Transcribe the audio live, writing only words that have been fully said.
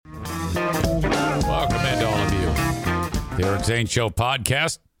Welcome into all of you. The Eric Zane Show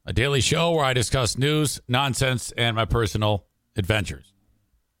Podcast, a daily show where I discuss news, nonsense, and my personal adventures.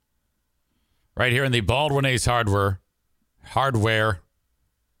 Right here in the Baldwin Ace Hardware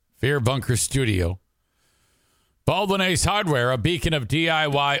Fear Bunker Studio. Baldwin Ace Hardware, a beacon of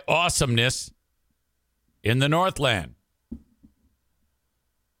DIY awesomeness in the Northland.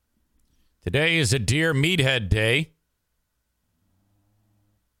 Today is a Dear Meathead Day.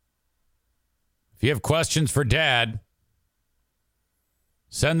 If you have questions for Dad,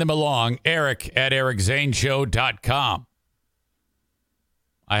 send them along. Eric at ericzaneshow.com.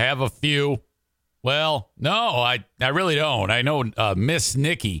 I have a few. Well, no, I really don't. I know Miss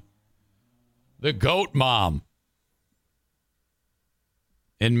Nikki, the goat mom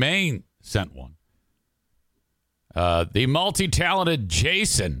in Maine, sent one. The multi-talented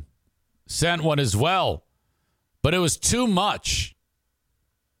Jason sent one as well, but it was too much.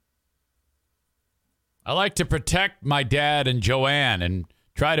 I like to protect my dad and Joanne and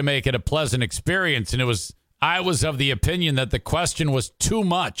try to make it a pleasant experience, and I was of the opinion that the question was too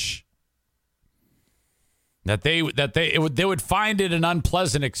much. That they would find it an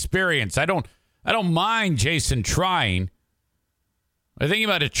unpleasant experience. I don't mind Jason trying. I think he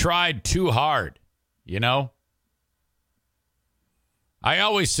might have tried too hard, you know? I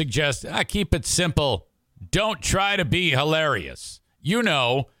always suggest, keep it simple. Don't try to be hilarious. You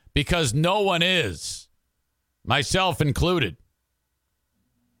know, because no one is. Myself included.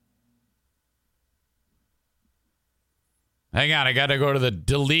 Hang on, I got to go to the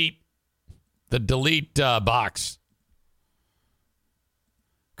delete box.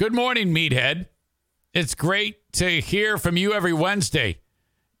 Good morning, Meathead. It's great to hear from you every Wednesday.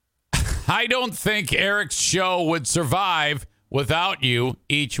 I don't think Eric's show would survive without you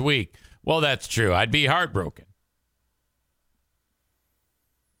each week. Well, that's true. I'd be heartbroken.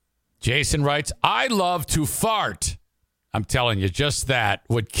 Jason writes, I love to fart. I'm telling you, just that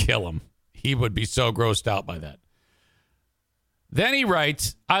would kill him. He would be so grossed out by that. Then he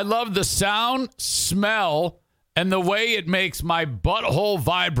writes, I love the sound, smell, and the way it makes my butthole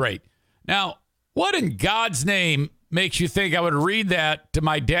vibrate. Now, what in God's name makes you think I would read that to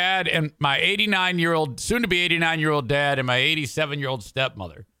my dad and my 89-year-old, soon-to-be 89-year-old dad and my 87-year-old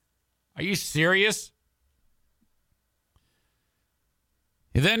stepmother? Are you serious?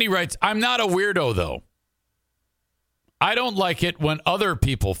 And then he writes, I'm not a weirdo, though. I don't like it when other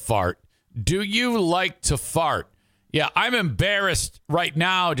people fart. Do you like to fart? Yeah, I'm embarrassed right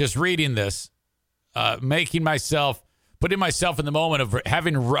now just reading this, putting myself in the moment of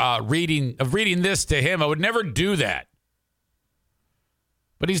reading this to him. I would never do that.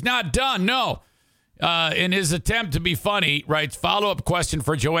 But he's not done, no. In his attempt to be funny, writes, follow-up question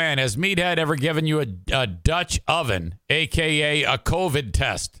for Joanne. Has Meathead ever given you a Dutch oven, a.k.a. a COVID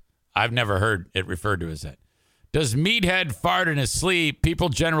test? I've never heard it referred to as that. Does Meathead fart in his sleep? People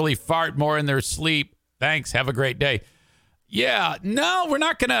generally fart more in their sleep. Thanks. Have a great day. Yeah, no, we're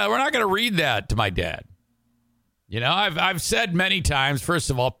not gonna read that to my dad. You know, I've said many times,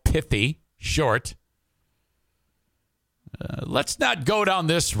 first of all, pithy, short. Let's not go down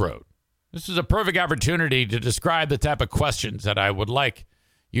this road. This is a perfect opportunity to describe the type of questions that I would like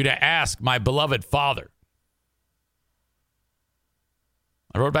you to ask my beloved father.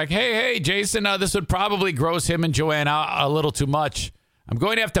 I wrote back, hey, Jason, this would probably gross him and Joanne out a little too much. I'm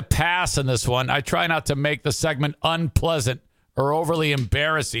going to have to pass on this one. I try not to make the segment unpleasant or overly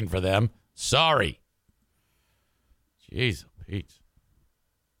embarrassing for them. Sorry. Jeez, Pete.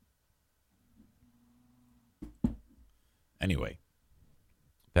 Anyway,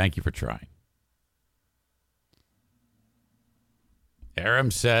 thank you for trying. Aram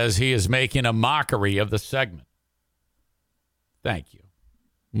says he is making a mockery of the segment. Thank you.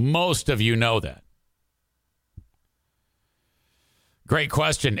 Most of you know that. Great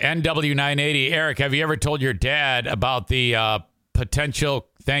question. NW980. Eric, have you ever told your dad about the potential,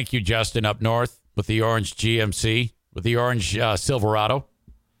 thank you, Justin, up north with the orange GMC, with the orange Silverado,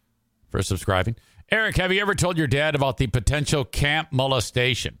 for subscribing? Eric, have you ever told your dad about the potential camp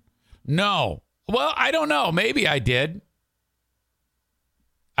molestation? No. Well, I don't know. Maybe I did.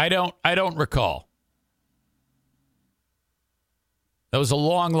 I don't recall. That was a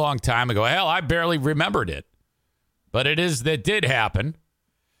long, long time ago. Hell, I barely remembered it. But that did happen.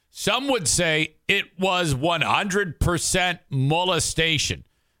 Some would say it was 100% molestation.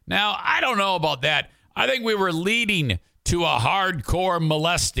 Now, I don't know about that. I think we were leading to a hardcore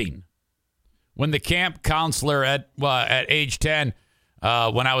molesting. When the camp counselor at age 10,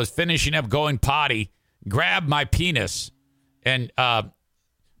 when I was finishing up going potty, grabbed my penis and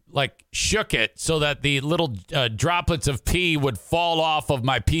shook it so that the little droplets of pee would fall off of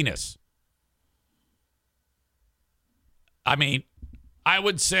my penis. I mean, I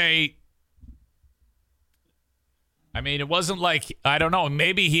would say, it wasn't like, I don't know,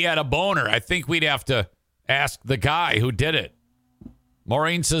 maybe he had a boner. I think we'd have to ask the guy who did it.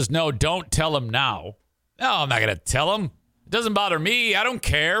 Maureen says, no, don't tell him now. No, I'm not going to tell him. It doesn't bother me. I don't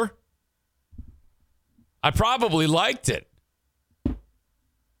care. I probably liked it.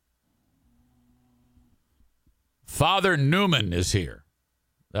 Father Newman is here.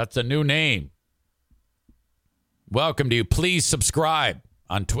 That's a new name. Welcome to you. Please subscribe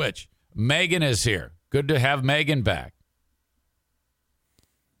on Twitch. Megan is here. Good to have Megan back.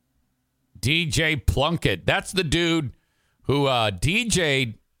 DJ Plunkett. That's the dude who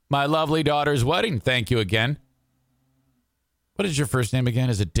DJ'd my lovely daughter's wedding. Thank you again. What is your first name again?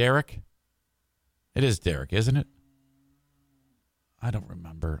 Is it Derek? It is Derek, isn't it? I don't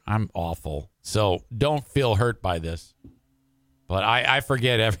remember. I'm awful. So don't feel hurt by this. But I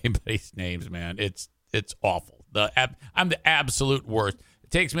forget everybody's names, man. It's awful. I'm the absolute worst.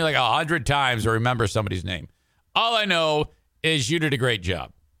 It takes me like 100 times to remember somebody's name. All I know is you did a great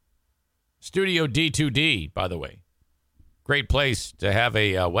job. Studio D2D, by the way. Great place to have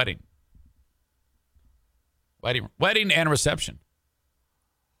a wedding. Wedding and reception.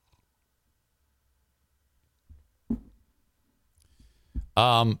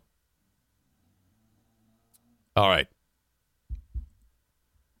 All right.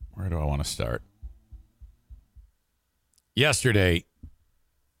 Where do I want to start? Yesterday,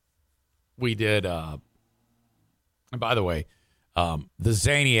 we did, and by the way, the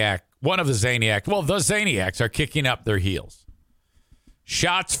Zaniacs are kicking up their heels.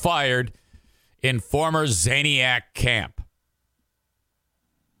 Shots fired in former Zaniac camp.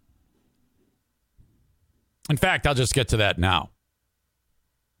 In fact, I'll just get to that now.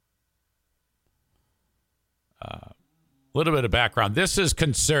 A little bit of background. This is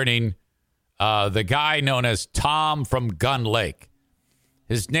concerning the guy known as Tom from Gun Lake.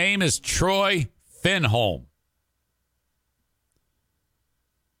 His name is Troy Finholm.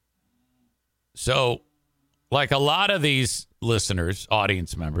 So, like a lot of these listeners,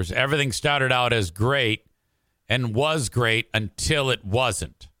 audience members, everything started out as great and was great until it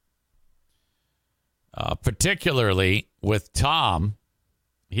wasn't. Particularly with Tom,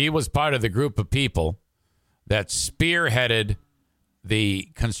 he was part of the group of people that spearheaded the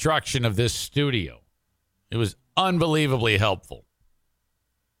construction of this studio. It was unbelievably helpful.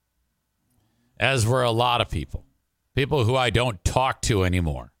 As were a lot of people who I don't talk to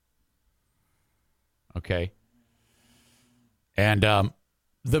anymore. Okay. And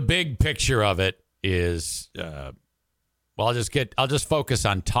the big picture of it is, I'll just focus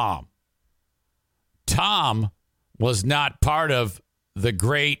on Tom. Tom was not part of the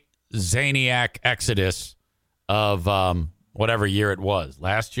great Zaniac exodus of whatever year it was.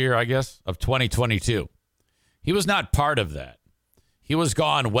 Last year, I guess, of 2022. He was not part of that. He was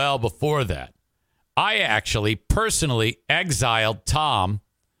gone well before that. I actually personally exiled Tom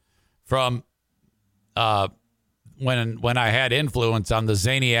from when I had influence on the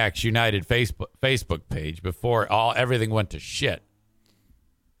Zaniacs United Facebook page before everything went to shit.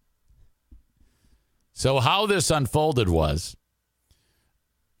 So how this unfolded was,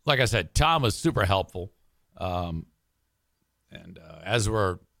 like I said, Tom was super helpful, and as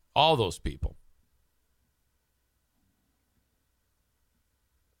were all those people.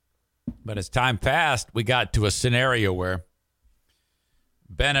 But as time passed, we got to a scenario where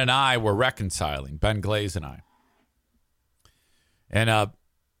Ben and I were reconciling, Ben Glaze and I. And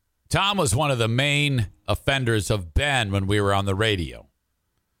Tom was one of the main offenders of Ben when we were on the radio.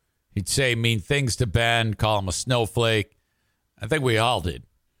 He'd say mean things to Ben, call him a snowflake. I think we all did.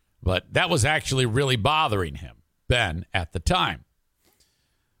 But that was actually really bothering him, Ben, at the time.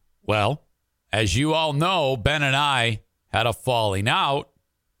 Well, as you all know, Ben and I had a falling out,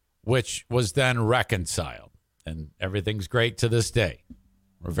 which was then reconciled. And everything's great to this day.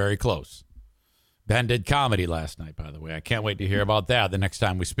 We're very close. Ben did comedy last night, by the way. I can't wait to hear about that the next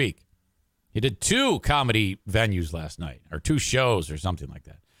time we speak. He did 2 comedy venues last night, or 2 shows or something like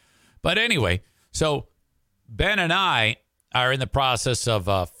that. But anyway, so Ben and I are in the process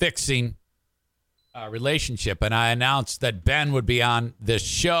of fixing our relationship, and I announced that Ben would be on this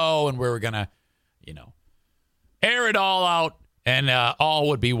show, and we were going to, air it all out, and all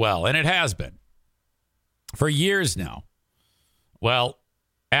would be well. And it has been for years now. Well,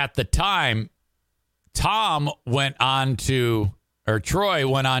 at the time, Troy went on to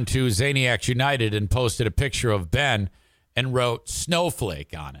Zaniacs United and posted a picture of Ben and wrote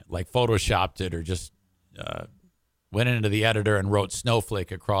snowflake on it, like photoshopped it or just went into the editor and wrote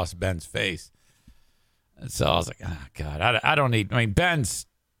snowflake across Ben's face. And so I was like, oh, God, I don't need, Ben's,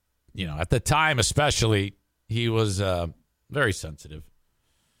 at the time especially, he was very sensitive.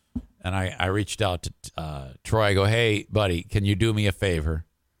 And I reached out to Troy. I go, hey, buddy, can you do me a favor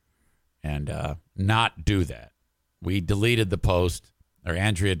and not do that? We deleted the post, or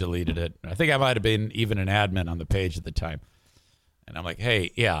Andrea deleted it. I think I might have been even an admin on the page at the time. And I'm like,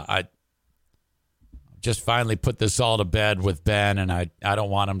 hey, yeah, I just finally put this all to bed with Ben, and I don't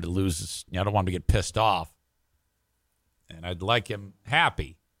want him to lose his, I don't want him to get pissed off. And I'd like him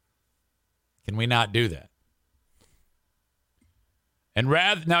happy. Can we not do that? And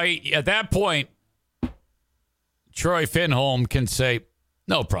at that point, Troy Finholm can say,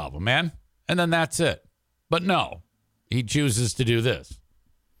 no problem, man. And then that's it. But no, he chooses to do this.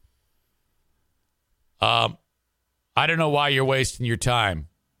 I don't know why you're wasting your time.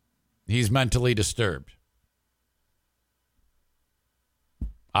 He's mentally disturbed.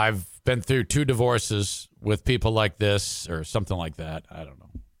 I've been through 2 divorces with people like this or something like that. I don't know.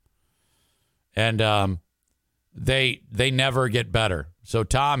 And they never get better. So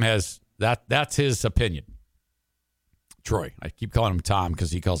Tom has that's his opinion. Troy. I keep calling him Tom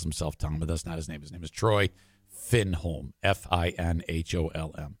because he calls himself Tom, but that's not his name. His name is Troy Finholm,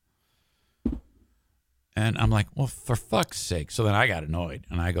 Finholm. And I'm like, well, for fuck's sake. So then I got annoyed.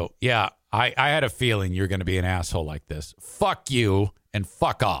 And I go, yeah, I had a feeling you're going to be an asshole like this. Fuck you and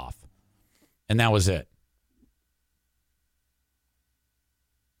fuck off. And that was it.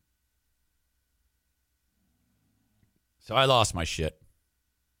 So I lost my shit.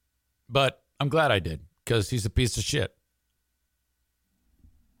 But I'm glad I did, because he's a piece of shit.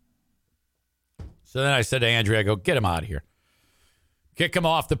 So then I said to Andrea, I go, get him out of here. Kick him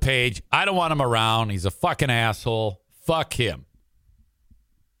off the page. I don't want him around. He's a fucking asshole. Fuck him.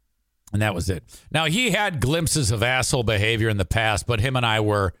 And that was it. Now, he had glimpses of asshole behavior in the past, but him and I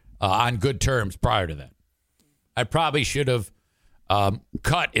were on good terms prior to that. I probably should have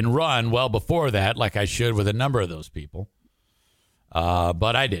cut and run well before that, like I should with a number of those people.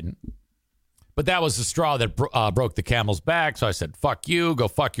 But I didn't. But that was the straw that broke the camel's back. So I said, fuck you. Go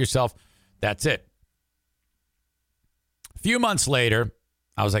fuck yourself. That's it. A few months later,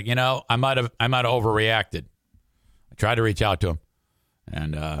 I was like, I might have overreacted. I tried to reach out to him.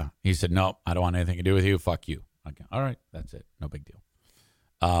 And he said, no, I don't want anything to do with you. Fuck you. Okay. All right. That's it. No big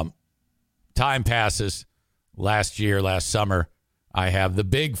deal. Time passes. Last summer, I have the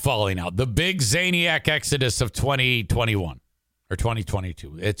big falling out, the big Zaniac exodus of 2021 or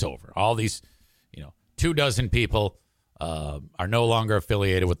 2022. It's over. All these, 24 people are no longer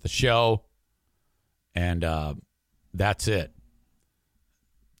affiliated with the show. And that's it.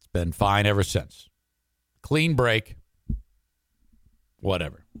 It's been fine ever since. Clean break.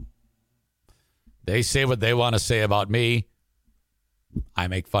 Whatever. They say what they want to say about me. I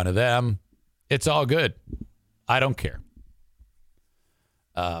make fun of them. It's all good. I don't care.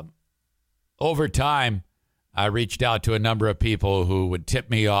 Over time, I reached out to a number of people who would tip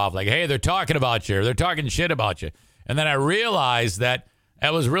me off like, hey, they're talking about you. Or they're talking shit about you. And then I realized that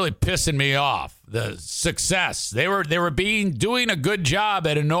was really pissing me off. The success. They were doing a good job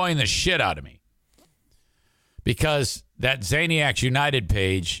at annoying the shit out of me. Because that Zaniacs United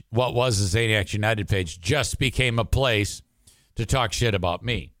page, what was the Zaniacs United page, just became a place to talk shit about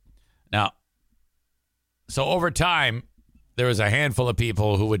me. Now, so over time, there was a handful of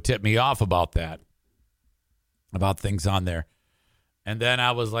people who would tip me off about that, about things on there. And then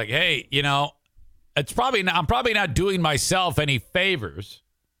I was like, hey, I'm probably not doing myself any favors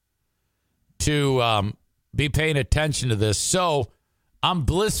to be paying attention to this. So I'm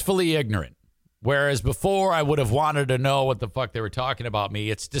blissfully ignorant. Whereas before I would have wanted to know what the fuck they were talking about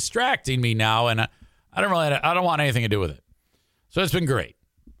me. It's distracting me now, and I don't want anything to do with it. So it's been great.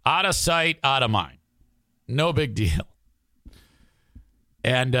 Out of sight, out of mind. No big deal.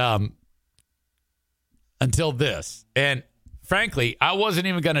 And until this. And frankly, I wasn't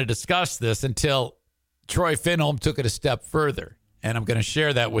even going to discuss this until Troy Finholm took it a step further. And I'm going to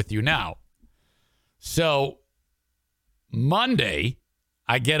share that with you now. So Monday,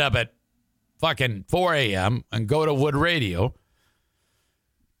 I get up at fucking 4 a.m. and go to Wood Radio,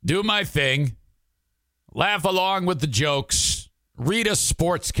 do my thing, laugh along with the jokes, read a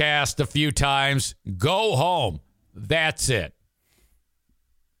sportscast a few times, go home. That's it.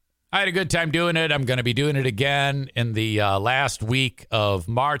 I had a good time doing it. I'm going to be doing it again in the last week of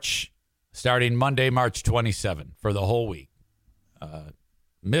March, starting Monday, March 27 for the whole week.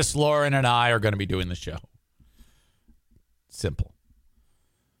 Miss Lauren and I are going to be doing the show. Simple.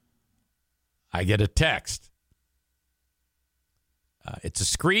 I get a text. It's a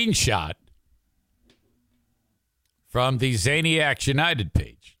screenshot from the Zaniacs United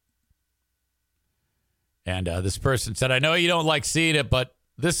page. And this person said, I know you don't like seeing it, but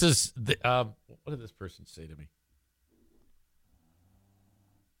this is the, what did this person say to me?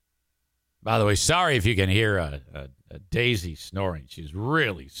 By the way, sorry if you can hear a Daisy snoring. She's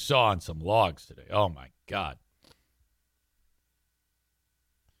really sawing some logs today. Oh, my God.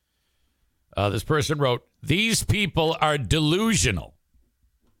 This person wrote, these people are delusional.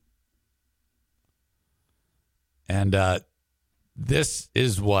 And this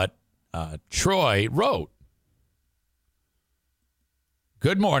is what Troy wrote.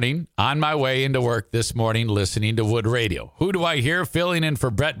 Good morning. On my way into work this morning, listening to Wood Radio. Who do I hear filling in for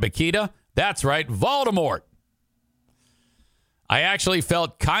Brett Bakita? That's right, Voldemort. I actually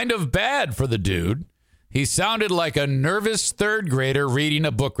felt kind of bad for the dude. He sounded like a nervous third grader reading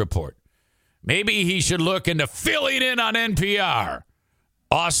a book report. Maybe he should look into filling in on NPR.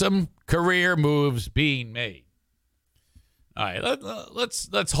 Awesome career moves being made. All right,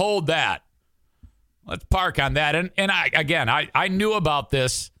 let's hold that. Let's park on that. And I knew about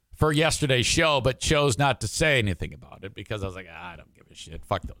this for yesterday's show, but chose not to say anything about it because I was like, I don't give a shit.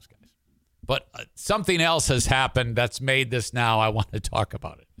 Fuck those guys. But something else has happened that's made this now. I want to talk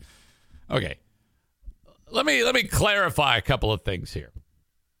about it. Okay. Let me clarify a couple of things here.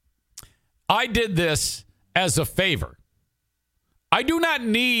 I did this as a favor. I do not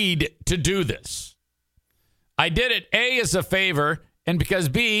need to do this. I did it, A, as a favor, and because,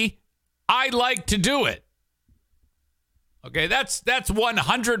 B, I like to do it. Okay, that's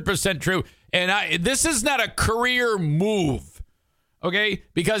 100% true. And this is not a career move. Okay,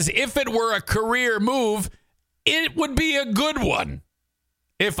 because if it were a career move, it would be a good one.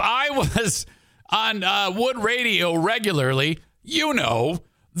 If I was on Wood Radio regularly,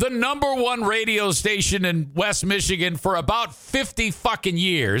 the number one radio station in West Michigan for about 50 fucking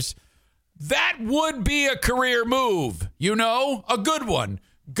years, that would be a career move, a good one.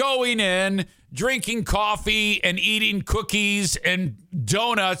 Going in, drinking coffee and eating cookies and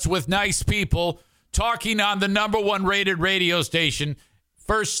donuts with nice people, talking on the number one rated radio station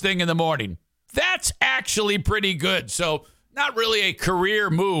first thing in the morning. That's actually pretty good. So not really a career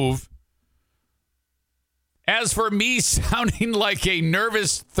move. As for me sounding like a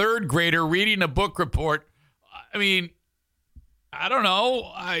nervous third grader reading a book report, I mean, I don't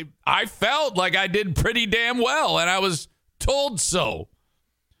know. I felt like I did pretty damn well, and I was told so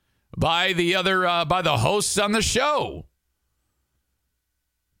by the hosts on the show.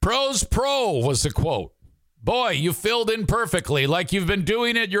 Pro's pro was the quote. Boy, you filled in perfectly, like you've been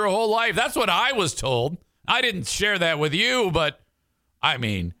doing it your whole life. That's what I was told. I didn't share that with you, but I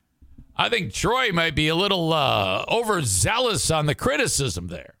mean, I think Troy might be a little overzealous on the criticism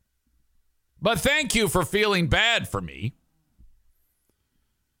there. But thank you for feeling bad for me.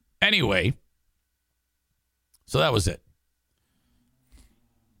 Anyway, so that was it.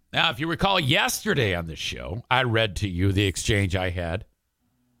 Now, if you recall yesterday on the show, I read to you the exchange I had.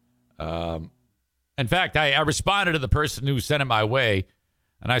 In fact, I responded to the person who sent it my way,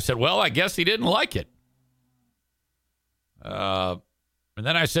 and I said, well, I guess he didn't like it. And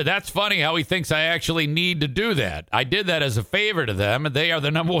then I said, that's funny how he thinks I actually need to do that. I did that as a favor to them, and they are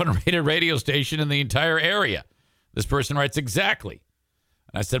the number one rated radio station in the entire area. This person writes, exactly.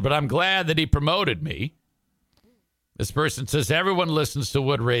 And I said, but I'm glad that he promoted me. This person says, everyone listens to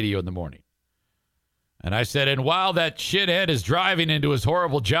Wood Radio in the morning. And I said, and while that shithead is driving into his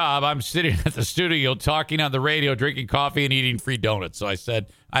horrible job, I'm sitting at the studio talking on the radio, drinking coffee and eating free donuts. So I said,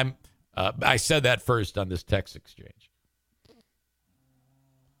 I said that first on this text exchange.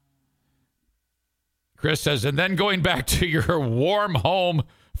 Chris says, and then going back to your warm home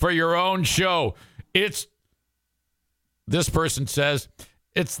for your own show. This person says,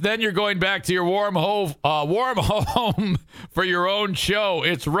 it's then you're going back to your warm home for your own show.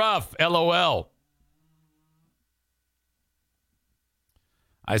 It's rough, LOL.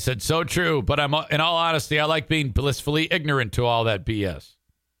 I said, so true, but in all honesty, I like being blissfully ignorant to all that BS.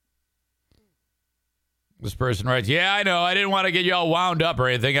 This person writes, yeah, I know. I didn't want to get you all wound up or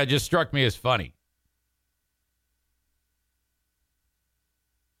anything. It just struck me as funny.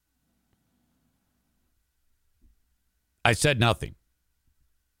 I said nothing.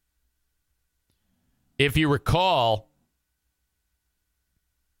 If you recall,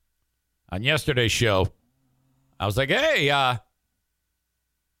 on yesterday's show, I was like, hey, I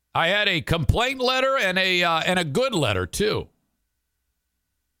had a complaint letter and a good letter, too.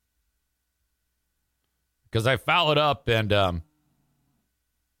 Because I followed up and I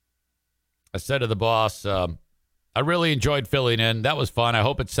said to the boss, I really enjoyed filling in. That was fun. I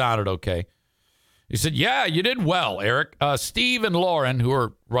hope it sounded okay. He said, yeah, you did well, Eric. Steve and Lauren,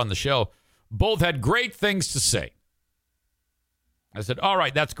 who run the show, both had great things to say. I said, all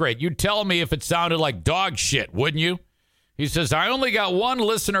right, that's great. You'd tell me if it sounded like dog shit, wouldn't you? He says, I only got one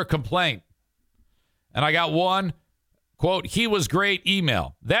listener complaint. And I got one, Quote, he was great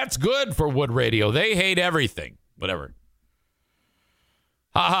email. That's good for Wood Radio. They hate everything. Whatever.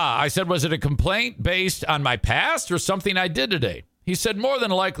 Haha, I said, was it a complaint based on my past or something I did today? He said, more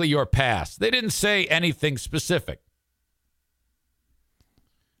than likely your past. They didn't say anything specific.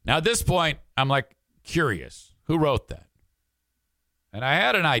 Now, at this point, I'm like curious. Who wrote that? And I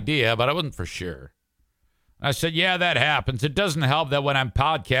had an idea, but I wasn't for sure. I said, yeah, that happens. It doesn't help that when I'm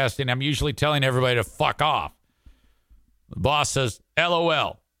podcasting, I'm usually telling everybody to fuck off. The boss says,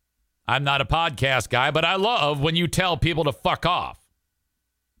 LOL. I'm not a podcast guy, but I love when you tell people to fuck off.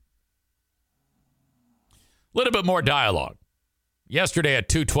 A little bit more dialogue. Yesterday at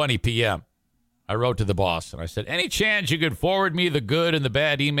 2:20 p.m., I wrote to the boss, and I said, any chance you could forward me the good and the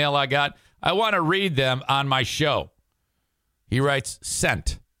bad email I got? I want to read them on my show. He writes,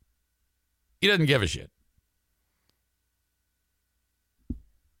 sent. He doesn't give a shit.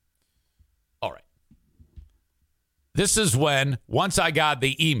 All right. This is when, once I got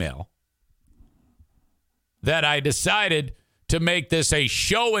the email, that I decided to make this a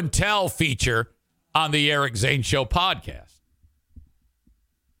show and tell feature on the Eric Zane Show podcast.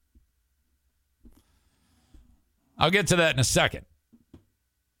 I'll get to that in a second.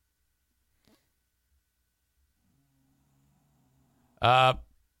 By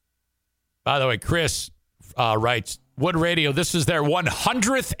the way, Chris writes, Wood Radio, this is their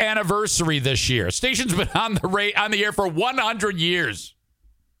 100th anniversary this year. Station's been on the air for 100 years.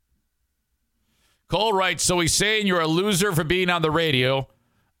 Cole writes, so he's saying you're a loser for being on the radio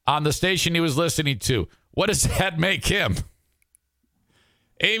on the station he was listening to. What does that make him?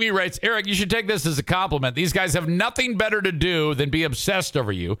 Amy writes, Eric, you should take this as a compliment. These guys have nothing better to do than be obsessed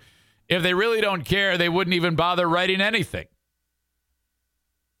over you. If they really don't care, they wouldn't even bother writing anything.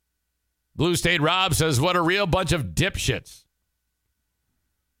 Blue State Rob says, what a real bunch of dipshits.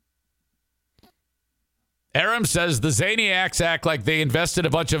 Aram says, the Zaniacs act like they invested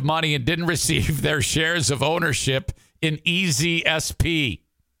a bunch of money and didn't receive their shares of ownership in EZSP.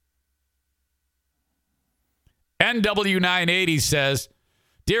 NW980 says,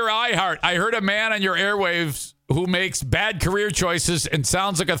 Dear iHeart, I heard a man on your airwaves who makes bad career choices and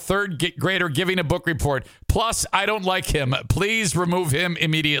sounds like a third grader giving a book report. Plus, I don't like him. Please remove him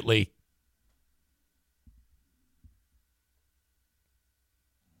immediately.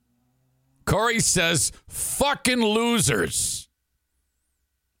 Corey says, fucking losers.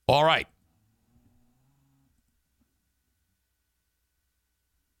 All right.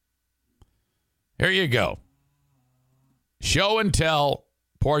 Here you go. Show and tell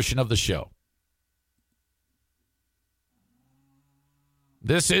portion of the show.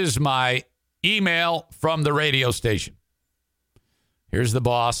 This is my email from the radio station. Here's the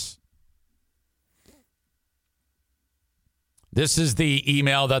boss. This is the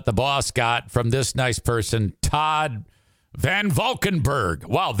email that the boss got from this nice person, Todd Van Valkenburg.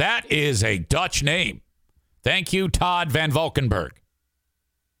 Wow, that is a Dutch name. Thank you, Todd Van Valkenburg.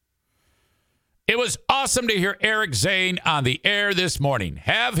 It was awesome to hear Eric Zane on the air this morning.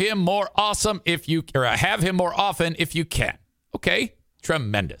 Have him more often if you can. Okay,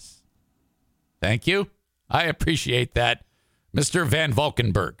 tremendous. Thank you. I appreciate that, Mr. Van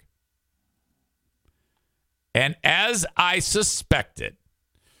Valkenburg. And as I suspected,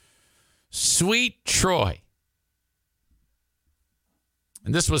 sweet Troy,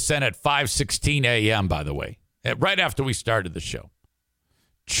 and this was sent at 5:16 a.m., by the way, right after we started the show.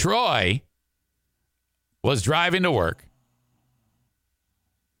 Troy was driving to work,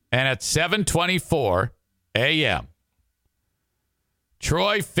 and at 7:24 a.m.,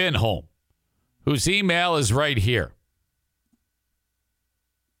 Troy Finholm, whose email is right here,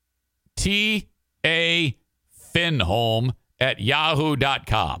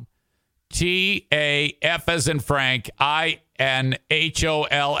 TAFinholm@yahoo.com. TAF as in Frank,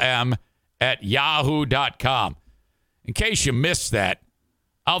 INHOLM @yahoo.com. In case you missed that,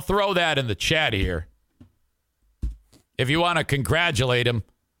 I'll throw that in the chat here. If you want to congratulate him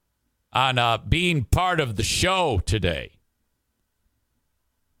on being part of the show today.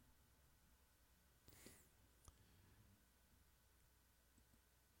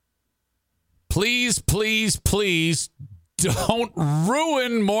 Please, please, please don't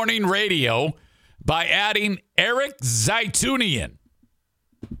ruin morning radio by adding Eric Zaitunian.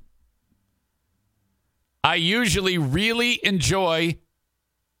 I usually really enjoy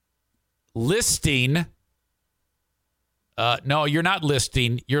listing. No, you're not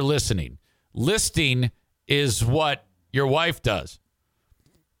listing. You're listening. Listing is what your wife does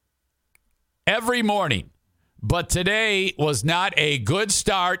every morning. But today was not a good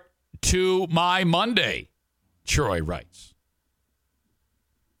start to my Monday, Troy writes.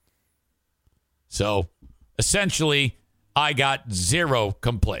 So, essentially, I got 0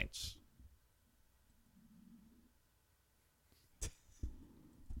 complaints.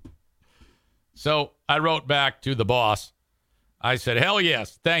 So I wrote back to the boss. I said, hell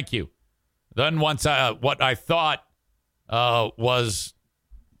yes, thank you. Then once what I thought was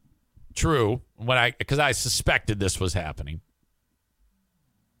true, because I suspected this was happening,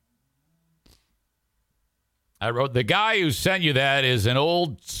 I wrote, the guy who sent you that is an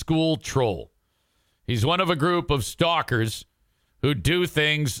old school troll. He's one of a group of stalkers who do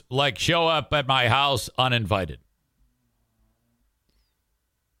things like show up at my house uninvited.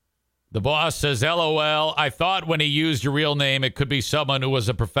 The boss says, LOL, I thought when he used your real name, it could be someone who was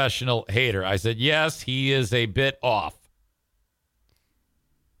a professional hater. I said, yes, he is a bit off.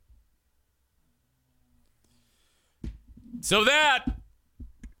 So that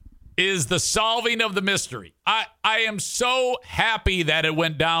is the solving of the mystery. I am so happy that it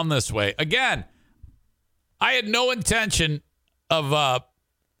went down this way. Again, I had no intention of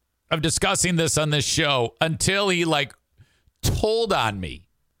discussing this on this show until he told on me.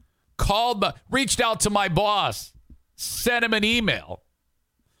 Reached out to my boss, sent him an email.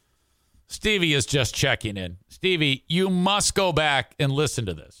 Stevie is just checking in. Stevie, you must go back and listen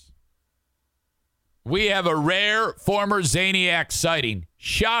to this. We have a rare former Zaniac sighting.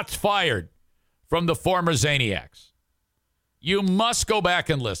 Shots fired from the former Zaniacs. You must go back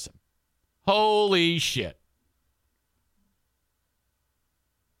and listen. Holy shit.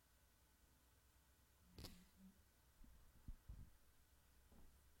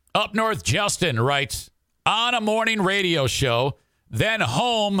 Up North Justin writes, on a morning radio show, then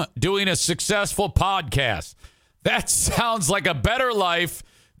home doing a successful podcast. That sounds like a better life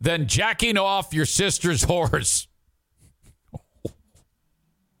than jacking off your sister's horse.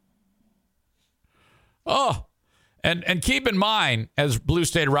 Oh, and keep in mind, as Blue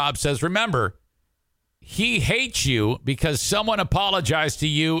State Rob says, remember, he hates you because someone apologized to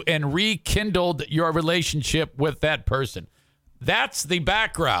you and rekindled your relationship with that person. That's the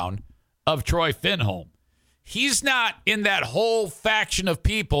background of Troy Finholm. He's not in that whole faction of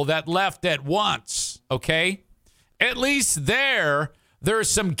people that left at once, okay? At least there's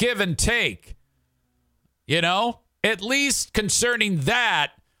some give and take. You know? At least concerning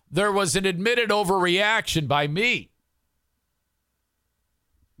that, there was an admitted overreaction by me.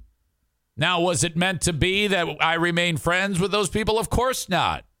 Now, was it meant to be that I remain friends with those people? Of course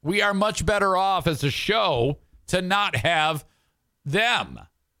not. We are much better off as a show to not have them.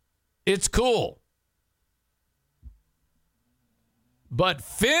 It's cool. But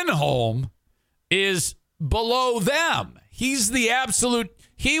Finholm is below them. He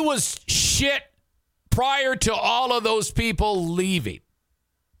was shit prior to all of those people leaving.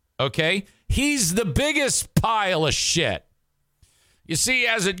 Okay? He's the biggest pile of shit. You see,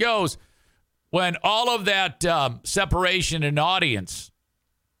 as it goes, when all of that separation in audience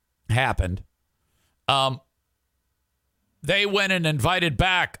happened, they went and invited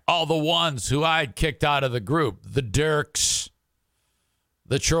back all the ones who I'd kicked out of the group. The Dirks,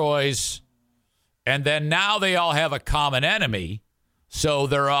 the Troys, and then now they all have a common enemy, so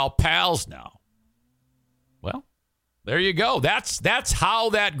they're all pals now. Well, there you go. That's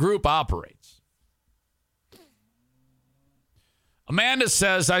how that group operates. Amanda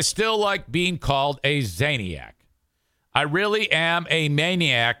says, I still like being called a Zaniac. I really am a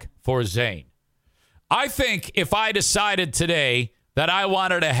maniac for Zane. I think if I decided today that I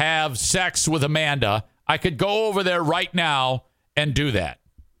wanted to have sex with Amanda, I could go over there right now and do that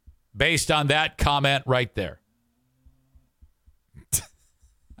based on that comment right there.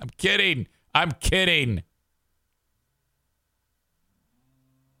 I'm kidding.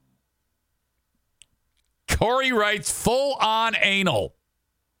 Corey writes, full on anal.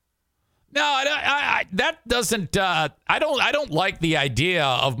 No, that doesn't. I don't like the idea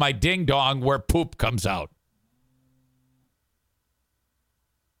of my ding dong where poop comes out.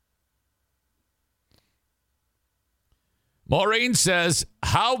 Maureen says,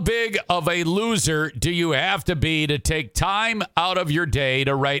 how big of a loser do you have to be to take time out of your day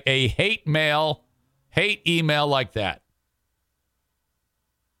to write a hate email like that?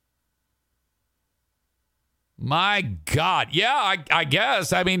 My God. Yeah, I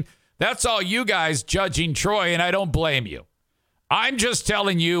guess. I mean, that's all you guys judging Troy, and I don't blame you. I'm just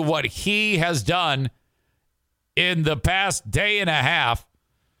telling you what he has done in the past day and a half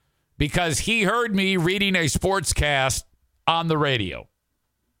because he heard me reading a sportscast on the radio.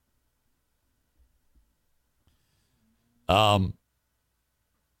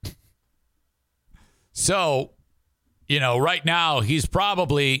 So, right now he's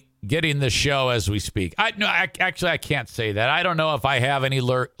probably getting the show as we speak. I can't say that. I don't know if I have any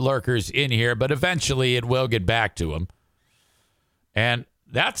lurkers in here, but eventually it will get back to him. And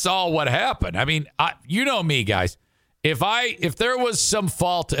that's all what happened. I mean, you know me, guys. If there was some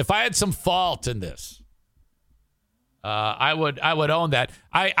fault, if I had some fault in this, I would own that.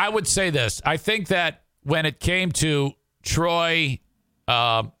 I would say this. I think that when it came to Troy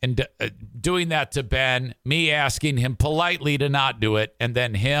and doing that to Ben, me asking him politely to not do it, and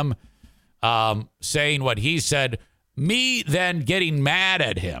then him saying what he said, me then getting mad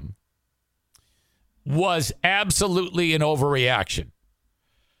at him, was absolutely an overreaction.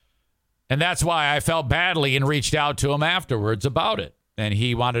 And that's why I felt badly and reached out to him afterwards about it. And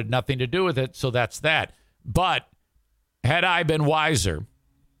he wanted nothing to do with it, so that's that. But had I been wiser,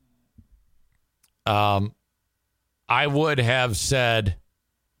 I would have said,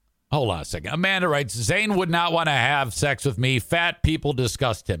 hold on a second. Amanda writes, Zane would not want to have sex with me. Fat people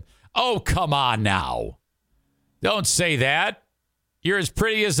disgust him. Oh, come on now. Don't say that. You're as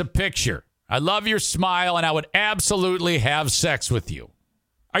pretty as a picture. I love your smile, and I would absolutely have sex with you.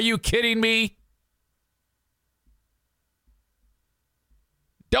 Are you kidding me?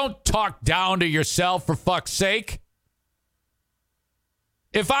 Don't talk down to yourself, for fuck's sake.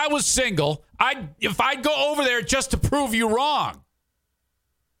 If I was single, I'd go over there just to prove you wrong.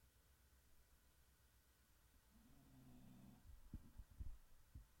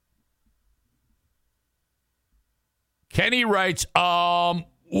 Kenny writes,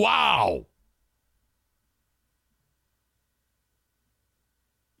 wow.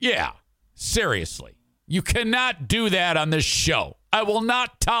 Yeah, seriously. You cannot do that on this show. I will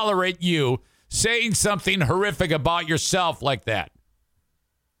not tolerate you saying something horrific about yourself like that.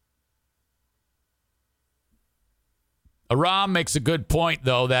 Aram makes a good point,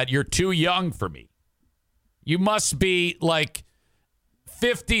 though, that you're too young for me. You must be like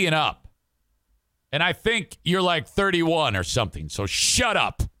 50 and up. And I think you're like 31 or something, so shut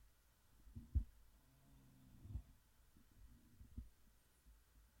up.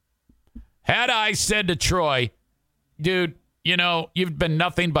 Had I said to Troy, dude, you know, you've been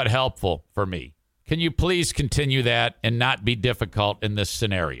nothing but helpful for me. Can you please continue that and not be difficult in this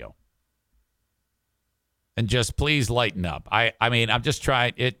scenario? And just please lighten up. I mean, I'm just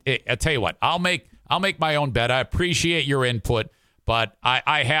trying. I tell you what, I'll make my own bed. I appreciate your input, but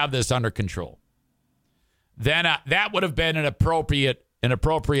I have this under control. Then that would have been an appropriate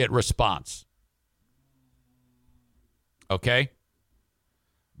response. Okay?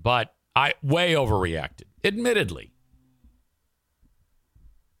 But I way overreacted, admittedly.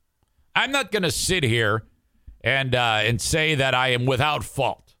 I'm not going to sit here and say that I am without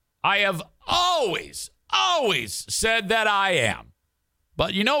fault. I have always said that I am.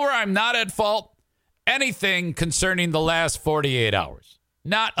 But you know where I'm not at fault? Anything concerning the last 48 hours.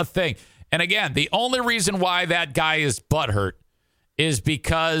 Not a thing. And again, the only reason why that guy is butthurt is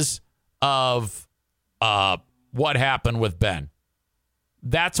because of what happened with Ben.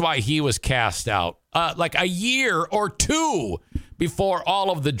 That's why he was cast out like a year or two before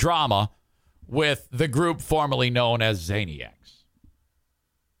all of the drama with the group formerly known as Zaniacs.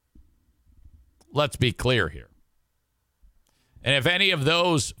 Let's be clear here. And if any of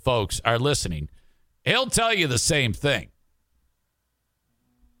those folks are listening, he'll tell you the same thing.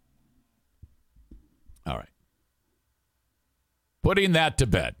 All right. Putting that to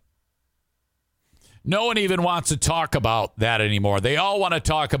bed. No one even wants to talk about that anymore. They all want to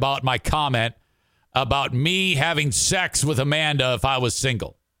talk about my comment about me having sex with Amanda if I was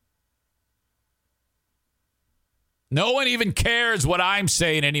single. No one even cares what I'm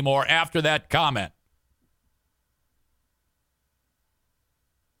saying anymore after that comment.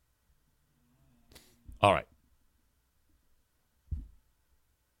 All right.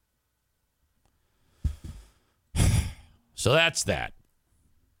 So that's that.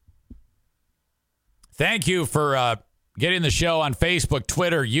 Thank you for getting the show on Facebook,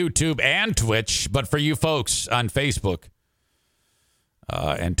 Twitter, YouTube, and Twitch. But for you folks on Facebook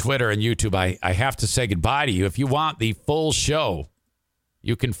and Twitter and YouTube, I have to say goodbye to you. If you want the full show,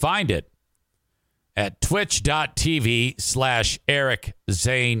 you can find it at twitch.tv/Eric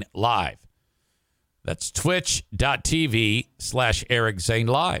Zane Live. That's twitch.tv/Eric Zane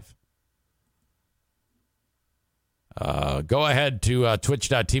Live. Go ahead to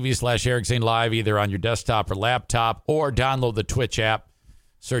twitch.tv/Eric Zane Live, either on your desktop or laptop, or download the Twitch app.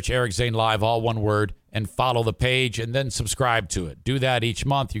 Search Eric Zane Live, all one word, and follow the page, and then subscribe to it. Do that each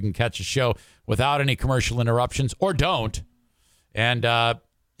month. You can catch a show without any commercial interruptions, or don't. And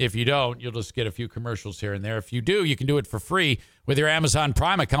if you don't, you'll just get a few commercials here and there. If you do, you can do it for free with your Amazon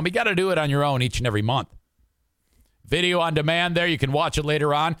Prime account. But you got to do it on your own each and every month. Video on demand there. You can watch it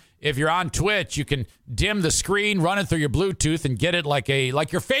later on. If you're on Twitch, you can dim the screen, run it through your Bluetooth, and get it like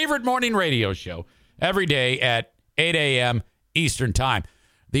your favorite morning radio show every day at 8 a.m. Eastern Time.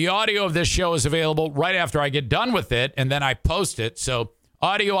 The audio of this show is available right after I get done with it, and then I post it. So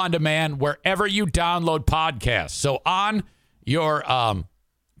audio on demand wherever you download podcasts. So on your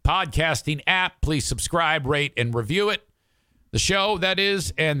podcasting app, please subscribe, rate, and review it. The show, that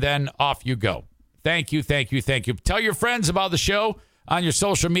is, and then off you go. Thank you, thank you, thank you. Tell your friends about the show on your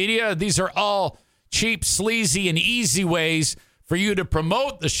social media. These are all cheap, sleazy, and easy ways for you to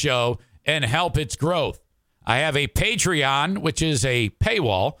promote the show and help its growth. I have a Patreon, which is a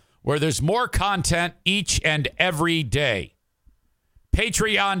paywall, where there's more content each and every day.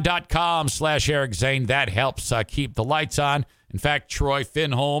 Patreon.com/Eric Zane. That helps keep the lights on. In fact, Troy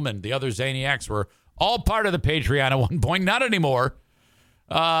Finholm and the other Zaniacs were all part of the Patreon at one point. Not anymore,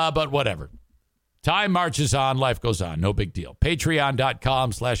 but whatever. Time marches on. Life goes on. No big deal.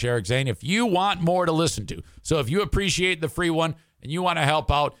 Patreon.com/Eric Zane. If you want more to listen to. So if you appreciate the free one and you want to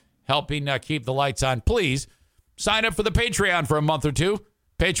help out, helping keep the lights on, please sign up for the Patreon for a month or two.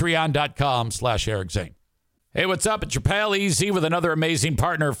 Patreon.com/Eric Zane. Hey, what's up? It's your pal Easy with another amazing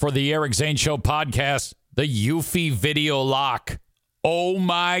partner for the Eric Zane Show podcast, the Eufy Video Lock. Oh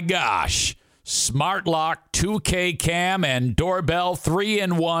my gosh. Smart Lock, 2K Cam, and Doorbell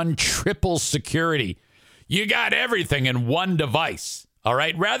 3-in-1 triple security. You got everything in one device. All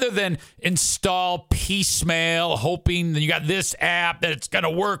right, rather than install piecemeal, hoping that you got this app, that it's going to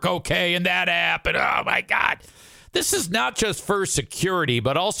work okay in that app, and oh my God. This is not just for security,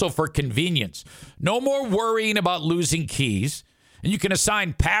 but also for convenience. No more worrying about losing keys, and you can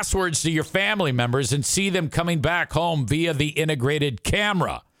assign passwords to your family members and see them coming back home via the integrated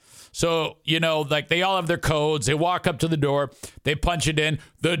camera. So, like they all have their codes. They walk up to the door, they punch it in,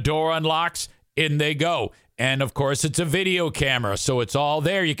 the door unlocks, in they go. And, of course, it's a video camera, so it's all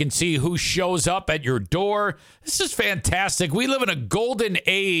there. You can see who shows up at your door. This is fantastic. We live in a golden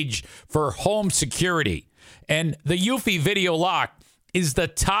age for home security. And the Eufy Video Lock is the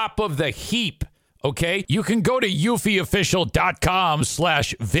top of the heap, okay? You can go to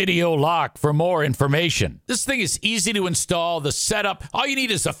eufyofficial.com/video lock for more information. This thing is easy to install. The setup, all you need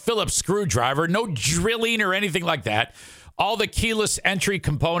is a Phillips screwdriver, no drilling or anything like that. All the keyless entry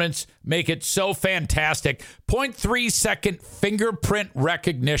components make it so fantastic. 0.3-second fingerprint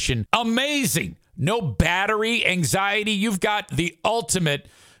recognition. Amazing. No battery anxiety. You've got the ultimate,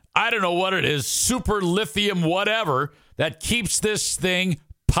 I don't know what it is, super lithium whatever that keeps this thing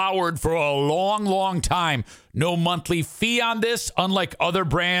powered for a long, long time. No monthly fee on this, unlike other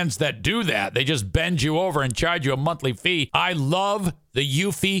brands that do that. They just bend you over and charge you a monthly fee. I love the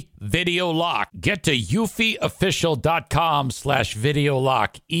Eufy Video Lock. Get to eufyofficial.com/video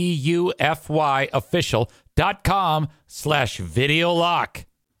lock. EUFY official.com/video lock.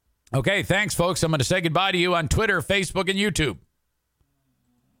 Okay, thanks, folks. I'm going to say goodbye to you on Twitter, Facebook, and YouTube.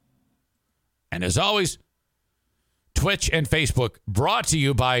 And as always, Twitch and Facebook brought to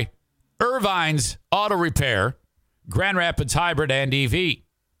you by Irvine's Auto Repair, Grand Rapids Hybrid and EV.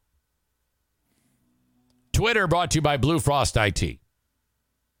 Twitter brought to you by Blue Frost IT.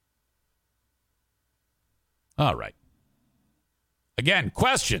 All right. Again,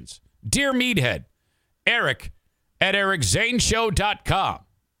 questions. Dear Meathead, Eric at ericzaneshow.com.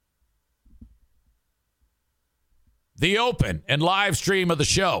 The open and live stream of the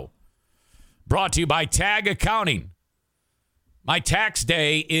show brought to you by Tag Accounting. My tax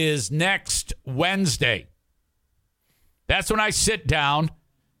day is next Wednesday. That's when I sit down,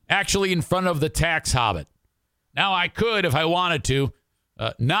 actually in front of the tax hobbit. Now, I could, if I wanted to,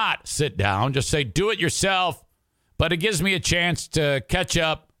 not sit down, just say, do it yourself, but it gives me a chance to catch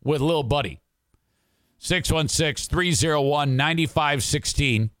up with little buddy.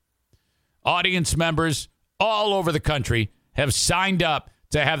 616-301-9516. Audience members all over the country have signed up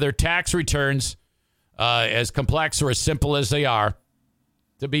to have their tax returns, as complex or as simple as they are,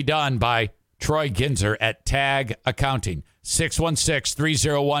 to be done by Troy Ginzer at Tag Accounting.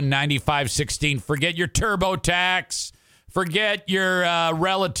 616-301-9516. Forget your TurboTax. Forget your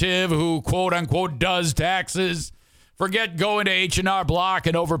relative who, quote unquote, does taxes. Forget going to H&R Block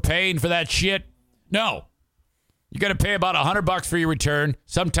and overpaying for that shit. No. You're going to pay about $100 for your return,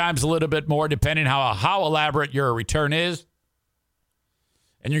 sometimes a little bit more, depending how elaborate your return is.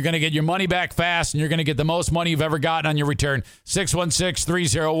 And you're going to get your money back fast, and you're going to get the most money you've ever gotten on your return.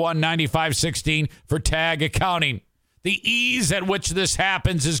 616-301-9516 for Tag Accounting. The ease at which this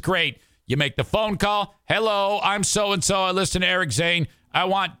happens is great. You make the phone call. Hello, I'm so-and-so. I listen to Eric Zane. I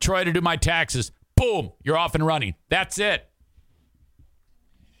want Troy to do my taxes. Boom, you're off and running. That's it.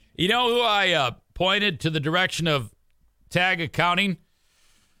 You know who I pointed to the direction of Tag Accounting?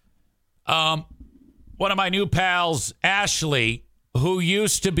 One of my new pals, Ashley, who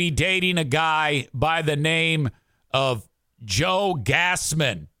used to be dating a guy by the name of Joe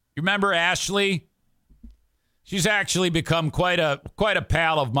Gassman. You remember Ashley? She's actually become quite a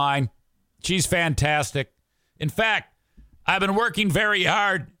pal of mine. She's fantastic. In fact, I've been working very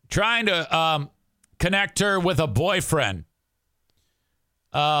hard trying to connect her with a boyfriend.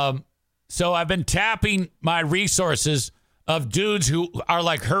 So I've been tapping my resources of dudes who are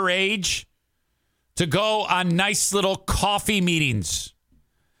like her age to go on nice little coffee meetings.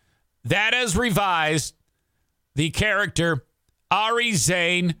 That has revised the character Ari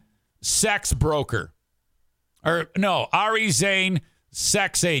Zane, sex broker. Or no, Ari Zane,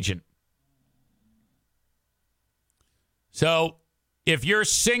 sex agent. So if you're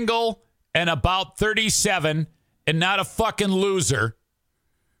single and about 37 and not a fucking loser,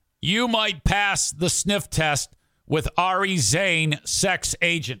 you might pass the sniff test with Ari Zane, sex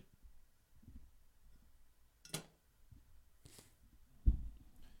agent.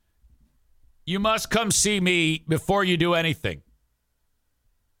 You must come see me before you do anything.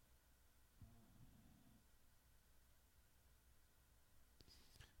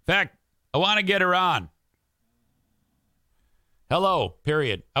 In fact, I want to get her on. Hello,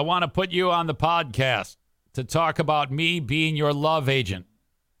 period. I want to put you on the podcast to talk about me being your love agent.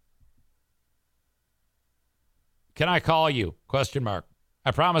 Can I call you? Question mark.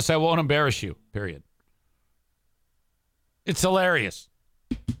 I promise I won't embarrass you, period. It's hilarious.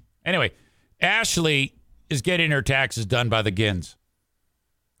 Anyway, Ashley is getting her taxes done by the Gins.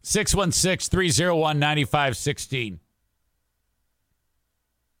 616-301-9516.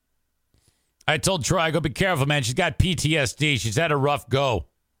 I told Troy, I go, be careful, man. She's got PTSD. She's had a rough go.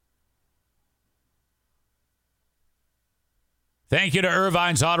 Thank you to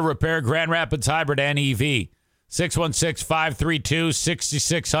Irvine's Auto Repair, Grand Rapids Hybrid and EV.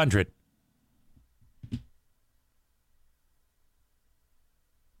 616-532-6600.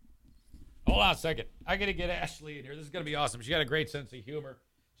 Hold on a second. I got to get Ashley in here. This is going to be awesome. She's got a great sense of humor.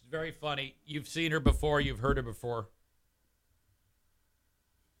 She's very funny. You've seen her before. You've heard her before.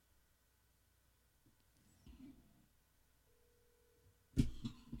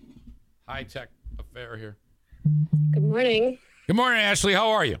 High-tech affair here. Good morning. Good morning, Ashley. How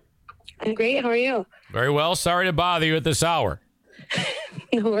are you? I'm great. How are you? Very well. Sorry to bother you at this hour.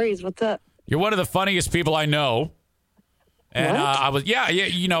 No worries. What's up? You're one of the funniest people I know. And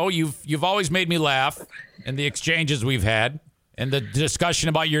you've always made me laugh in the exchanges we've had and the discussion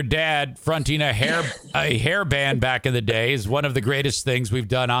about your dad fronting a hair band back in the day is one of the greatest things we've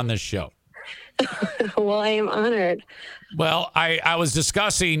done on this show. Well, I am honored. Well, I was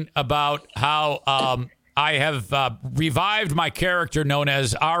discussing about how I have revived my character known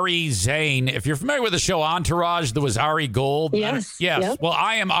as Ari Zane. If you're familiar with the show Entourage, there was Ari Gold. Yes. Yep. Well,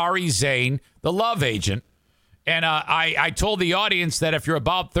 I am Ari Zane, the love agent. And I told the audience that if you're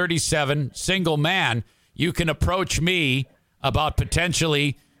about 37, single man, you can approach me about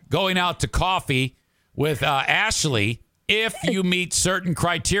potentially going out to coffee with Ashley if you meet certain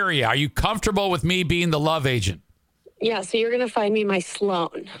criteria. Are you comfortable with me being the love agent? Yeah, so you're going to find me my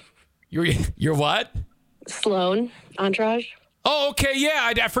Sloan. You're what? Sloan, Entourage. Oh, okay,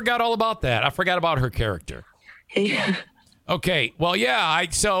 yeah, I forgot all about that. I forgot about her character. Yeah. Okay, well, yeah, I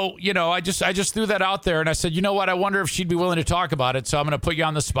just threw that out there, and I said, you know what, I wonder if she'd be willing to talk about it, so I'm going to put you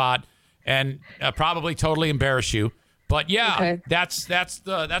on the spot and probably totally embarrass you. But, yeah, okay. That's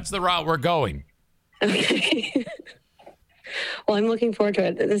the route we're going. Okay. Well, I'm looking forward to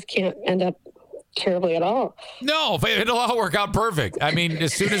it. This can't end up terribly at all. No, it'll all work out perfect. I mean,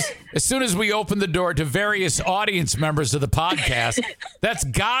 as soon as we open the door to various audience members of the podcast, that's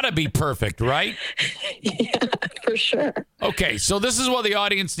got to be perfect, right? Yeah, for sure. Okay, so this is what the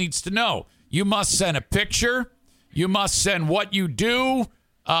audience needs to know. You must send a picture. You must send what you do.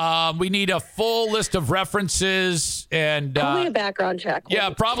 We need a full list of references and probably a background check. Yeah,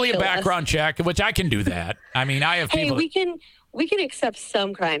 probably a background check, which I can do that. I mean, I have people. Hey, we can accept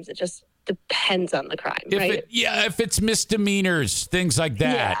some crimes. It just depends on the crime, right? If it's misdemeanors, things like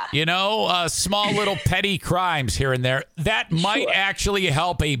that, small little petty crimes here and there, that might actually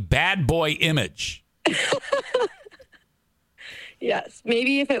help a bad boy image. Yes.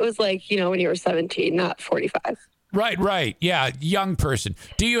 Maybe if it was like, when you were 17, not 45. Right. Yeah. Young person.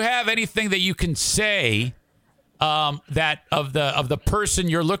 Do you have anything that you can say that of the person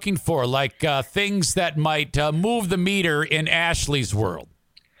you're looking for, like things that might move the meter in Ashley's world?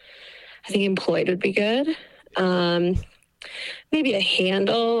 I think employed would be good. Maybe a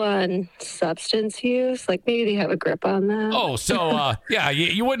handle on substance use. Like maybe they have a grip on that. Oh, so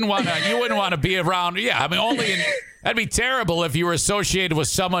you wouldn't want to be around. Yeah, I mean, that'd be terrible if you were associated with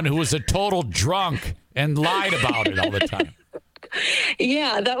someone who was a total drunk and lied about it all the time.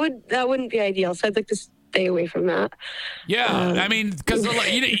 Yeah, that wouldn't be ideal. So I'd like to stay away from that. Yeah, I mean, because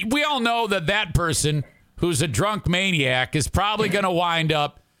we all know that person who's a drunk maniac is probably going to wind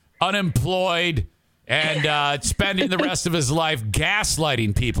up unemployed and spending the rest of his life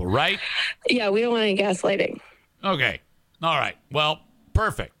gaslighting people, right? Yeah, we don't want any gaslighting. Okay. All right. Well,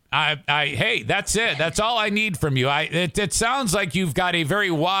 perfect. Hey, that's it. That's all I need from you. It sounds like you've got a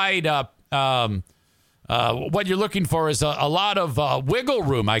very wide, what you're looking for is a lot of wiggle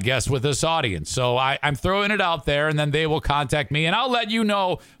room, I guess, with this audience. So I'm throwing it out there, and then they will contact me, and I'll let you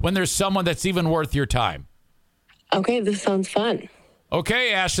know when there's someone that's even worth your time. Okay, this sounds fun.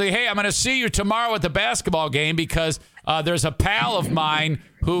 Okay, Ashley. Hey, I'm going to see you tomorrow at the basketball game because there's a pal of mine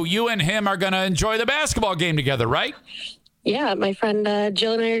who you and him are going to enjoy the basketball game together, right? Yeah, my friend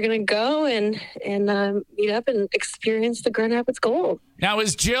Jill and I are going to go and meet up and experience the Grand Rapids Gold. Now,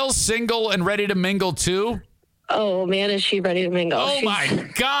 is Jill single and ready to mingle too? Oh, man, is she ready to mingle. My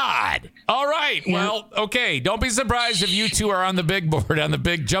God. All right. Yeah. Well, okay. Don't be surprised if you two are on the big board, on the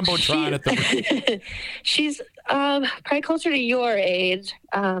big Jumbotron at the... She's probably closer to your age,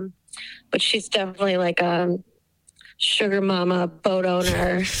 but she's definitely like a sugar mama, boat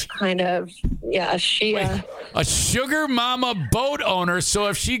owner, kind of. Yeah, she... a sugar mama boat owner, so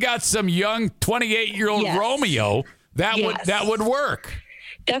if she got some young 28-year-old Romeo, that would work.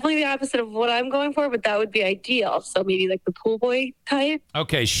 Definitely the opposite of what I'm going for, but that would be ideal. So maybe like the pool boy type.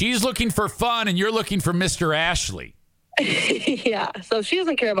 Okay, she's looking for fun, and you're looking for Mr. Ashley. Yeah, so she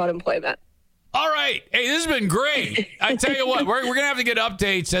doesn't care about employment. All right. Hey, this has been great. I tell you what, we're going to have to get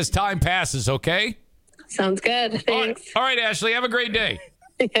updates as time passes, okay? Sounds good. Thanks. All right, Ashley, have a great day.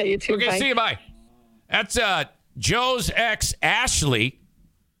 Yeah, you too. Okay, bye. see you, bye. That's Joe's ex, Ashley,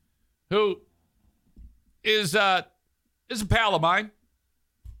 who is a pal of mine.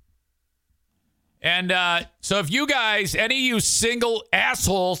 And so if you guys, any of you single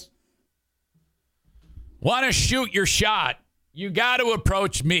assholes, want to shoot your shot, you got to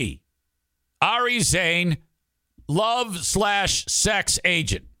approach me, Ari Zane, love/sex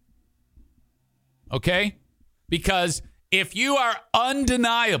agent. Okay? Because if you are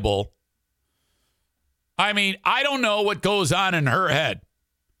undeniable, I mean, I don't know what goes on in her head.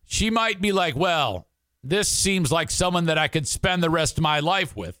 She might be like, well, this seems like someone that I could spend the rest of my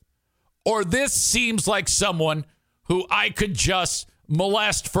life with. Or this seems like someone who I could just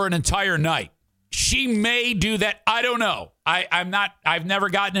molest for an entire night. She may do that. I don't know. I've never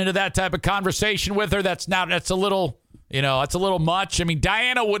gotten into that type of conversation with her. That's a little, it's a little much. I mean,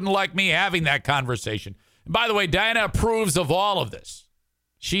 Diana wouldn't like me having that conversation. And by the way, Diana approves of all of this.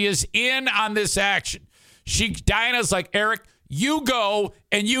 She is in on this action. Diana's like, Eric, you go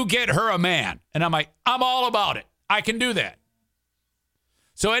and you get her a man. And I'm like, I'm all about it. I can do that.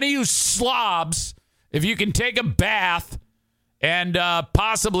 So any of you slobs, if you can take a bath and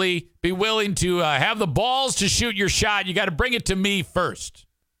possibly be willing to have the balls to shoot your shot, you got to bring it to me first.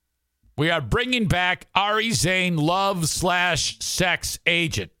 We are bringing back Ari Zane, love/sex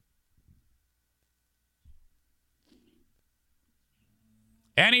agent.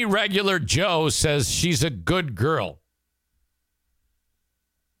 Any regular Joe says she's a good girl.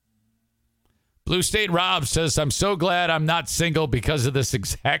 Blue State Rob says, I'm so glad I'm not single because of this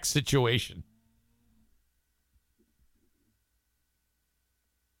exact situation.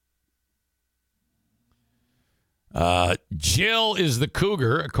 Jill is the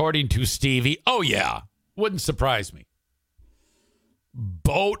cougar, according to Stevie. Oh, yeah. Wouldn't surprise me.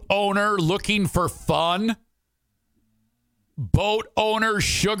 Boat owner looking for fun. Boat owner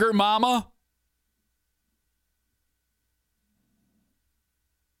sugar mama.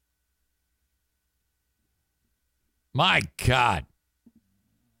 My God.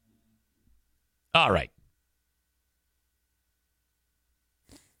 All right.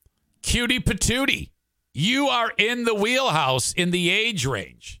 Cutie patootie. You are in the wheelhouse in the age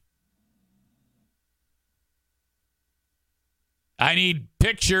range. I need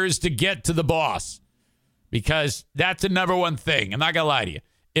pictures to get to the boss because that's the number one thing. I'm not going to lie to you.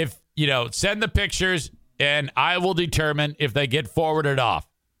 If, send the pictures and I will determine if they get forwarded off.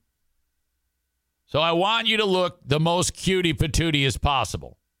 So I want you to look the most cutie patootie as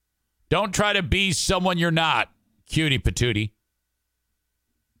possible. Don't try to be someone you're not, cutie patootie.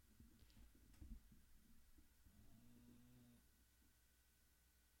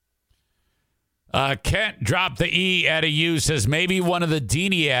 Kent dropped the E at a U, says maybe one of the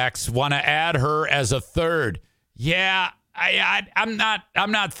Zaniacs want to add her as a third. Yeah, I'm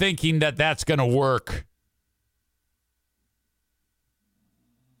not thinking that that's going to work.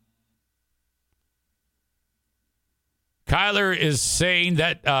 Kyler is saying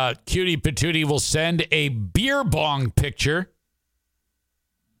that Cutie Patootie will send a beer bong picture.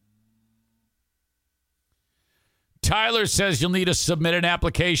 Tyler says you'll need to submit an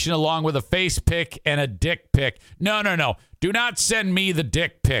application along with a face pic and a dick pic. No. Do not send me the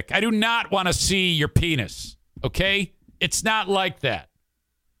dick pic. I do not want to see your penis. Okay? It's not like that.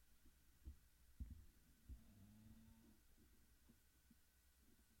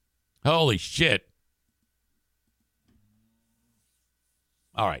 Holy shit.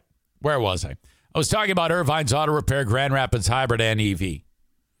 All right. Where was I? I was talking about Irvine's Auto Repair, Grand Rapids Hybrid and EV.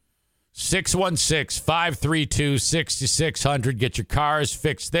 616-532-6600. Get your cars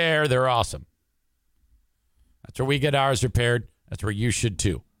fixed there. They're awesome. That's where we get ours repaired. That's where you should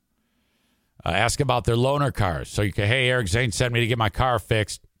too. Ask about their loaner cars. So you can, hey, Eric Zane sent me to get my car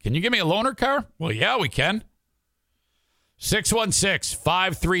fixed. Can you give me a loaner car? Well, yeah, we can.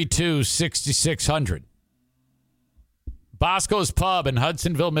 616-532-6600. Bosco's Pub in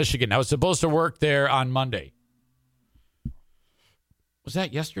Hudsonville, Michigan. I was supposed to work there on Monday. Was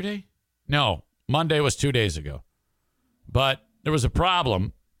that yesterday? No, Monday was 2 days ago. But there was a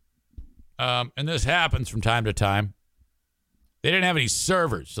problem, and this happens from time to time. They didn't have any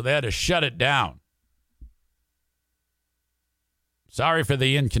servers, so they had to shut it down. Sorry for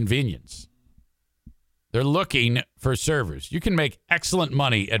the inconvenience. They're looking for servers. You can make excellent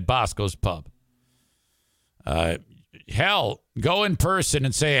money at Bosco's Pub. Hell, go in person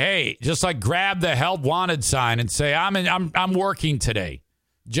and say, hey, just like grab the help wanted sign and say, I'm working today.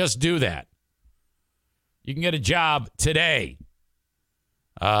 Just do that. You can get a job today.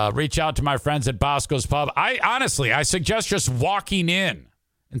 Reach out to my friends at Bosco's Pub. I suggest just walking in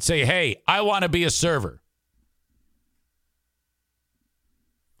and say, hey, I want to be a server.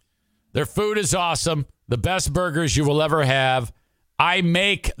 Their food is awesome. The best burgers you will ever have. I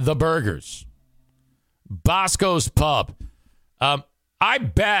make the burgers. Bosco's Pub. I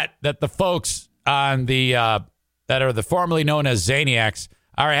bet that the folks on the that are the formerly known as Zaniacs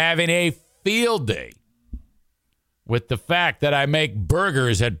are having a field day with the fact that I make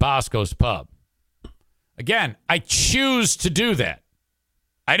burgers at Bosco's Pub. Again, I choose to do that.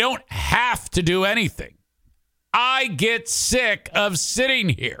 I don't have to do anything. I get sick of sitting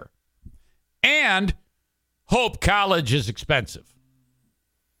here. And Hope College is expensive.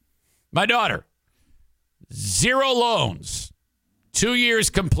 My daughter, 0 loans, 2 years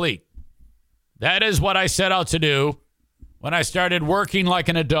complete. That is what I set out to do when I started working like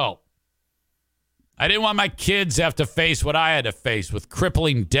an adult. I didn't want my kids to have to face what I had to face with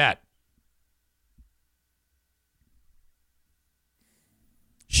crippling debt.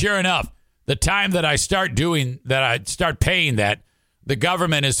 Sure enough, the time that I start paying that, the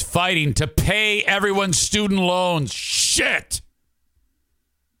government is fighting to pay everyone's student loans. Shit.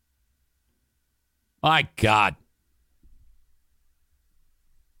 My God.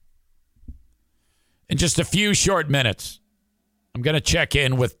 In just a few short minutes, I'm going to check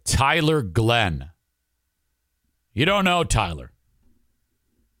in with Tyler Glenn. You don't know Tyler.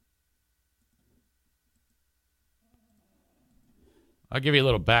 I'll give you a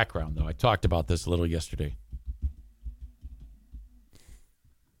little background, though. I talked about this a little yesterday.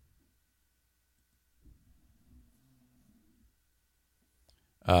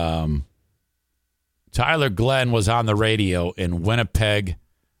 Tyler Glenn was on the radio in Winnipeg,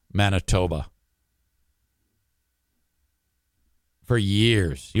 Manitoba for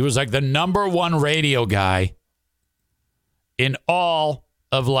years. He was like the number one radio guy in all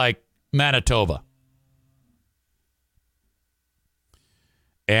of Manitoba.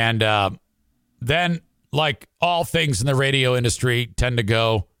 And then, like all things in the radio industry tend to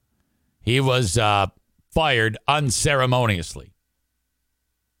go, he was fired unceremoniously.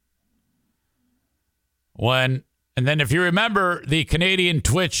 And then if you remember the Canadian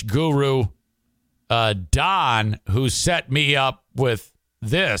Twitch guru, Don, who set me up with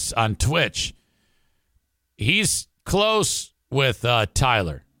this on Twitch, he's close with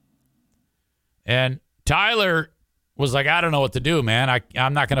Tyler. And Tyler was like, I don't know what to do, man.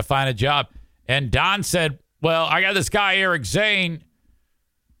 I'm not going to find a job. And Don said, well, I got this guy, Eric Zane.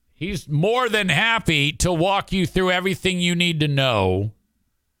 He's more than happy to walk you through everything you need to know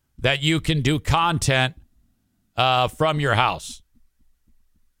that you can do content from your house.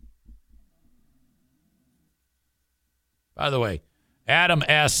 By the way, Adam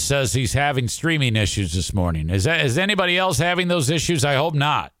S. says he's having streaming issues this morning. Is anybody else having those issues? I hope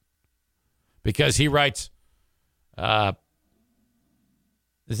not. Because he writes,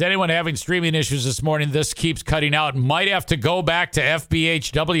 is anyone having streaming issues this morning? This keeps cutting out. Might have to go back to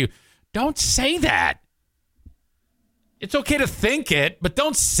FBHW. Don't say that. It's okay to think it, but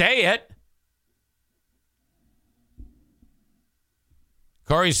don't say it.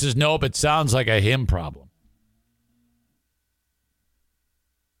 Corey says, nope, it sounds like a him problem.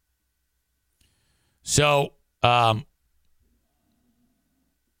 So I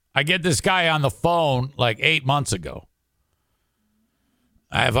get this guy on the phone like 8 months ago.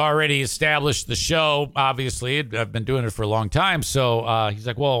 I've already established the show, obviously. I've been doing it for a long time. So he's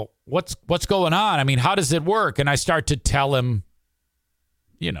like, well, what's going on? I mean, how does it work? And I start to tell him,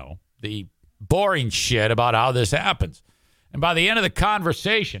 the boring shit about how this happens. And by the end of the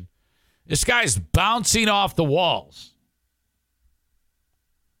conversation, this guy's bouncing off the walls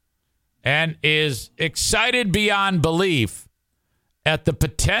and is excited beyond belief at the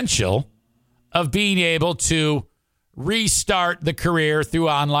potential of being able to restart the career through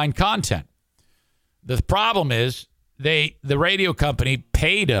online content. The problem is the radio company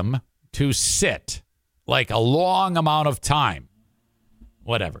paid him to sit like a long amount of time.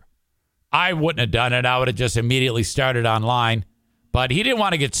 Whatever. I wouldn't have done it. I would have just immediately started online, but he didn't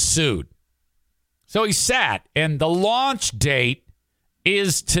want to get sued. So he sat, and the launch date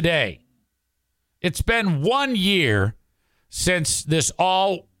is today. It's been 1 year since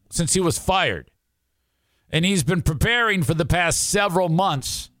he was fired. And he's been preparing for the past several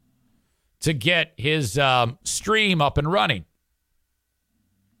months to get his stream up and running.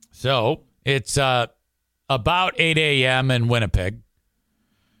 So it's about 8 a.m. in Winnipeg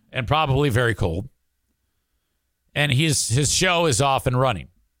and probably very cold. And his show is off and running,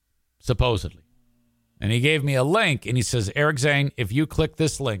 supposedly. And he gave me a link, and he says, Eric Zane, if you click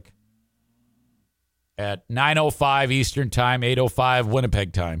this link at 9:05 Eastern Time, 8:05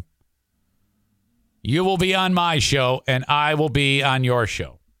 Winnipeg time, you will be on my show, and I will be on your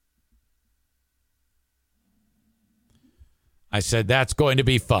show. I said, that's going to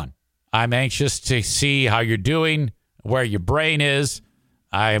be fun. I'm anxious to see how you're doing, where your brain is.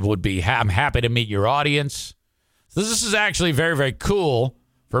 I'm happy to meet your audience. So this is actually very, very cool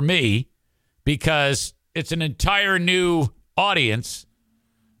for me because it's an entire new audience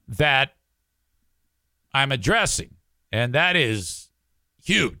that I'm addressing, and that is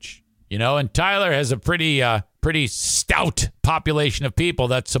huge. And Tyler has a pretty stout population of people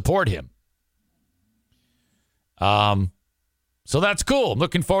that support him. So that's cool. I'm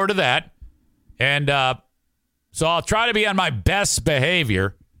looking forward to that. And so I'll try to be on my best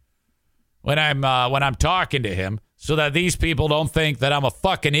behavior when I'm talking to him so that these people don't think that I'm a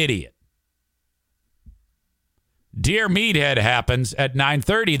fucking idiot. Dear Meathead happens at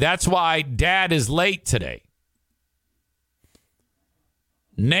 9:30. That's why Dad is late today.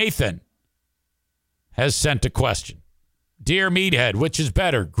 Nathan has sent a question. Dear Meathead, which is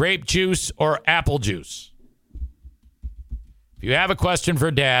better, grape juice or apple juice? If you have a question for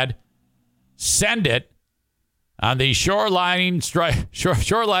Dad, send it on the Shoreliner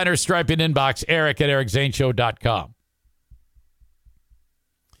striping inbox, eric@ericzaneshow.com.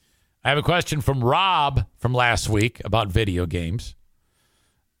 I have a question from Rob from last week about video games.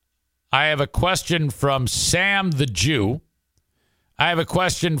 I have a question from Sam the Jew. I have a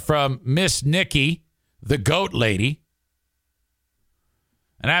question from Miss Nikki, the goat lady.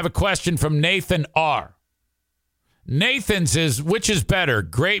 And I have a question from Nathan R. Nathan's is, which is better,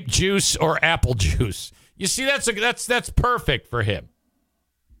 grape juice or apple juice? You see, that's perfect for him.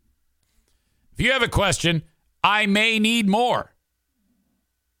 If you have a question, I may need more.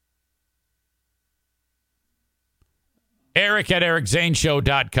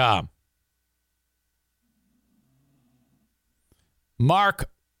 Eric@ericzaneshow.com. Mark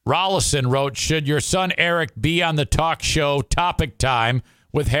Rollison wrote, should your son Eric be on the talk show Topic Time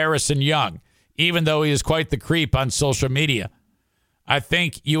with Harrison Young, even though he is quite the creep on social media? I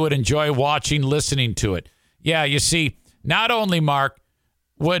think you would enjoy listening to it. Yeah, you see, not only, Mark,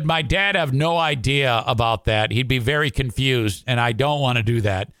 would my dad have no idea about that, he'd be very confused, and I don't want to do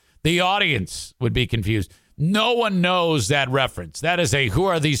that. The audience would be confused. No one knows that reference. That is a Who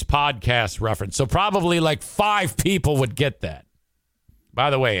Are These Podcasts reference. So probably like 5 people would get that. By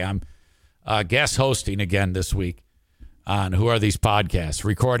the way, I'm guest hosting again this week on Who Are These Podcasts,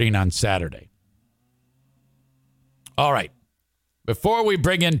 recording on Saturday. All right. Before we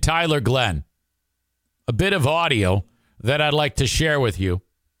bring in Tyler Glenn, a bit of audio that I'd like to share with you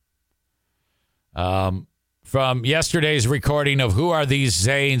from yesterday's recording of Who Are These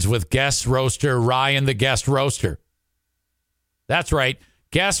Zanes with guest roaster Ryan the Guest Roaster. That's right.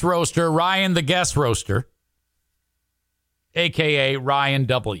 Guest roaster Ryan the Guest Roaster, a.k.a. Ryan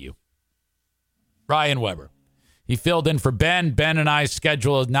W. Ryan Weber. He filled in for Ben. Ben and I's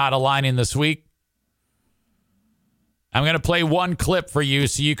schedule is not aligning this week. I'm going to play one clip for you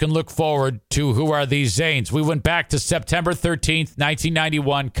so you can look forward to Who Are These Zanes. We went back to September 13th,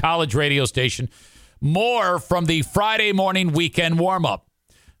 1991, college radio station. More from the Friday morning weekend warm-up.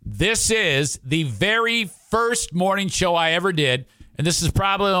 This is the very first morning show I ever did, And this is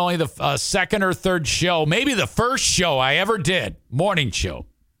probably only the second or third show, maybe the first show I ever did, morning show.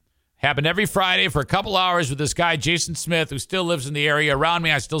 Happened every Friday for a couple hours with this guy, Jason Smith, who still lives in the area around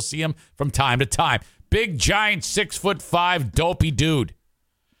me. I still see him from time to time. Big, giant, 6'5", dopey dude.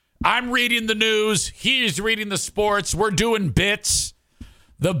 I'm reading the news. He's reading the sports. We're doing bits.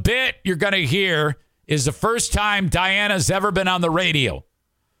 The bit you're going to hear is the first time Diana's ever been on the radio.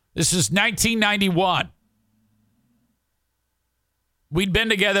 This is 1991. We'd been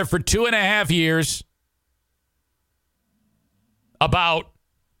together for 2.5 years.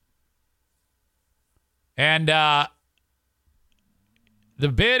 And the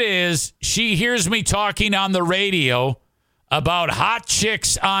bit is she hears me talking on the radio about hot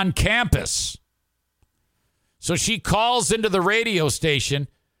chicks on campus. So she calls into the radio station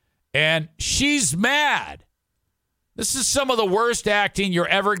and she's mad. This is some of the worst acting you're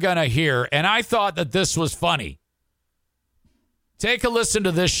ever going to hear. And I thought that this was funny. Take a listen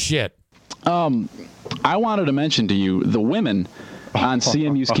to this shit. I wanted to mention to you the women on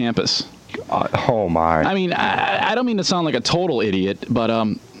CMU's campus. Oh, my. I mean, I don't mean to sound like a total idiot,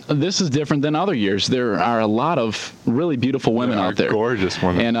 but this is different than other years. There are a lot of really beautiful women out there. Gorgeous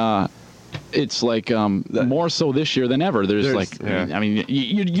women. And it's like more so this year than ever. There's I mean,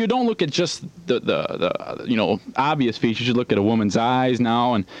 you don't look at just the obvious features. You look at a woman's eyes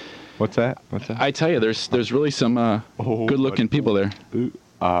now. And What's that? I tell you, there's really some good-looking people there.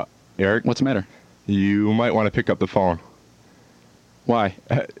 Eric? What's the matter? You might want to pick up the phone. Why?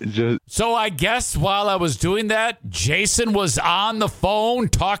 So I guess while I was doing that, Jason was on the phone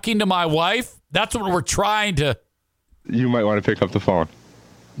talking to my wife. That's what we're trying to. You might want to pick up the phone.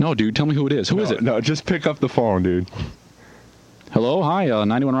 No, dude, tell me who it is. Who is it? No, just pick up the phone, dude. Hello, hi,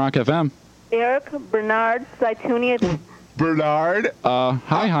 91 Rock FM. Eric, Bernard, Saitunian. Bernard?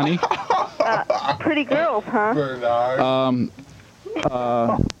 Hi, honey. Pretty girls, huh? Bernard?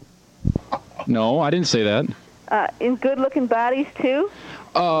 No, I didn't say that. In good-looking bodies, too?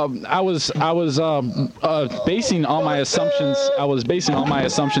 I was basing all my assumptions. I was basing all my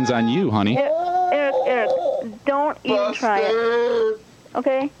assumptions on you, honey. Eric, don't even try it.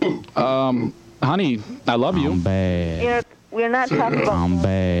 Okay? Honey, I love you. I'm bad. Eric, we're not talking about. I'm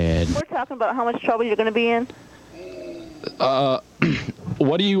bad. We're talking about how much trouble you're going to be in.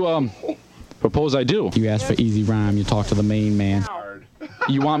 What do you propose I do? You ask for easy rhyme, you talk to the main man.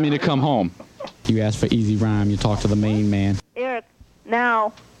 You want me to come home? You ask for easy rhyme, you talk to the main man. Eric,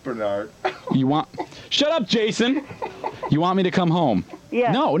 now. Bernard. You want? Shut up, Jason. You want me to come home?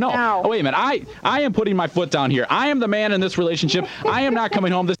 Yes. No. Now. Oh, wait a minute. I am putting my foot down here. I am the man in this relationship. I am not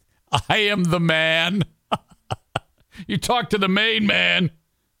coming home. I am the man. You talk to the main man.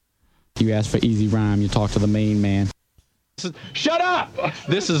 You ask for easy rhyme, you talk to the main man. Shut up!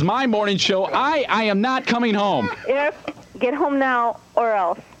 This is my morning show. I am not coming home. Eric, get home now or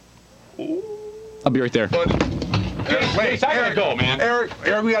else. I'll be right there. Wait, I gotta go, man. Eric,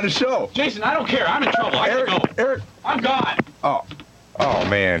 we got a show. Jason, I don't care. I'm in trouble. I gotta go. Eric. I'm gone. Oh,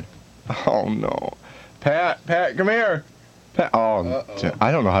 man. Oh, no. Pat, come here. Pat. Oh,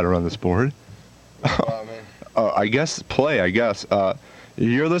 I don't know how to run this board. I guess.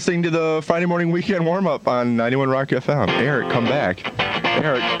 You're listening to the Friday morning weekend warm-up on 91 Rock FM. Eric, come back.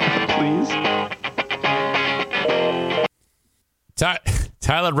 Eric, please.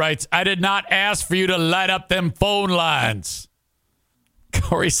 Tyler writes, I did not ask for you to light up them phone lines.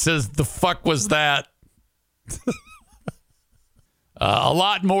 Corey says, the fuck was that? A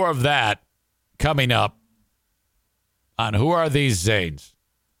lot more of that coming up on Who Are These Zanes?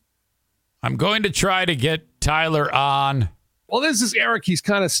 I'm going to try to get Tyler on. Well, this is Eric. He's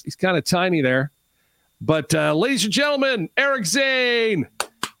kind of tiny there. But ladies and gentlemen, Eric Zane.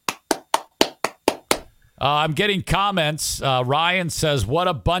 I'm getting comments. Ryan says, what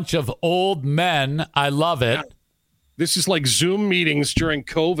a bunch of old men. I love it. This is like Zoom meetings during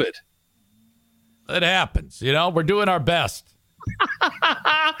COVID. It happens. We're doing our best.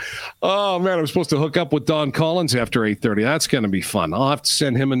 Oh, man, I'm supposed to hook up with Don Collins after 8:30. That's going to be fun. I'll have to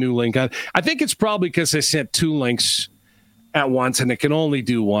send him a new link. I think it's probably because I sent 2 links at once, and it can only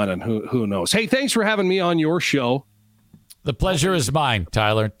do one, and who knows. Hey, thanks for having me on your show. The pleasure is mine,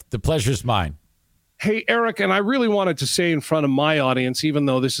 Tyler. The pleasure is mine. Hey, Eric, and I really wanted to say in front of my audience, even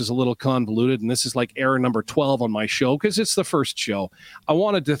though this is a little convoluted, and this is like error number 12 on my show, because it's the first show, I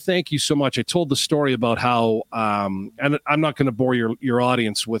wanted to thank you so much. I told the story about how, and I'm not going to bore your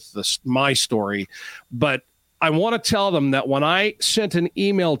audience with my story, but I want to tell them that when I sent an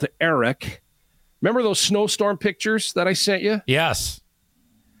email to Eric, remember those snowstorm pictures that I sent you? Yes.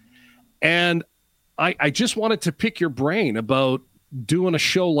 And I just wanted to pick your brain about doing a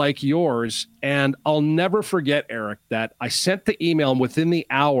show like yours. And I'll never forget, Eric, that I sent the email, and within the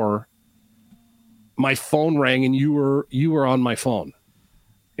hour, my phone rang and you were on my phone.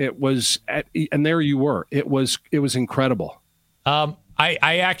 It was, and there you were. It was incredible. I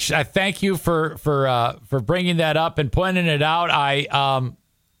thank you for bringing that up and pointing it out.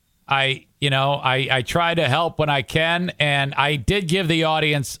 I try to help when I can, and I did give the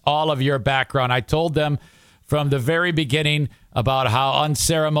audience all of your background. I told them from the very beginning about how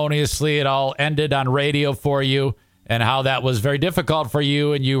unceremoniously it all ended on radio for you, and how that was very difficult for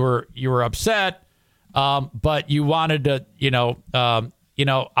you, and you were upset. But you wanted to,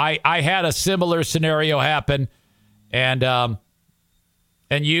 I had a similar scenario happen, and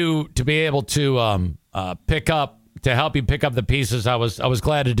you to be able to help you pick up the pieces. I was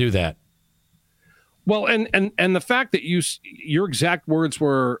glad to do that. Well, and the fact that your exact words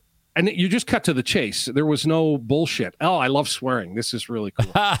were, and you just cut to the chase. There was no bullshit. Oh, I love swearing. This is really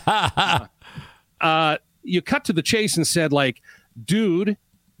cool. You cut to the chase and said, like, dude,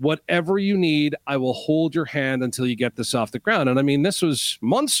 whatever you need, I will hold your hand until you get this off the ground. And I mean, this was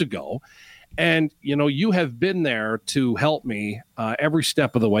months ago. And, you have been there to help me every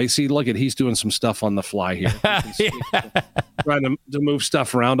step of the way. See, look he's doing some stuff on the fly here. Trying to move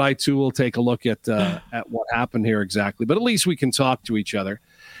stuff around. I, too, will take a look at what happened here exactly. But at least we can talk to each other.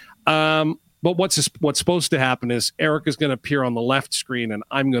 But what's supposed to happen is Eric is going to appear on the left screen, and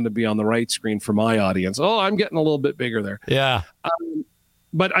I'm going to be on the right screen for my audience. Oh, I'm getting a little bit bigger there. Yeah.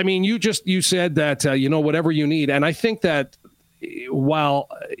 But, I mean, you said that, whatever you need. And I think that while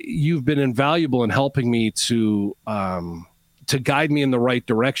you've been invaluable in helping me to guide me in the right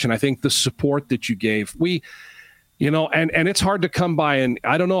direction, I think the support that you gave, and it's hard to come by. And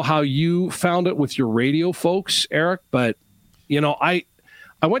I don't know how you found it with your radio folks, Eric, but,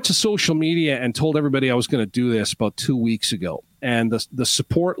 I went to social media and told everybody I was going to do this about 2 weeks ago. And the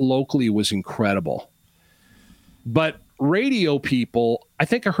support locally was incredible. But radio people, I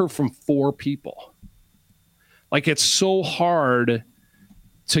think I heard from 4 people. Like, it's so hard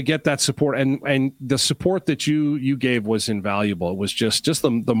to get that support, and the support that you gave was invaluable. It was just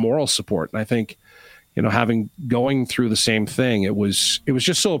the moral support, and I think, going through the same thing, it was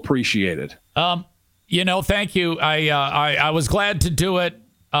just so appreciated. Thank you. I was glad to do it,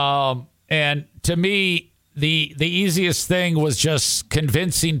 and to me, the easiest thing was just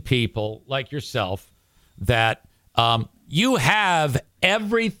convincing people like yourself that you have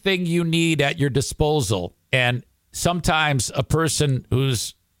everything you need at your disposal. And sometimes a person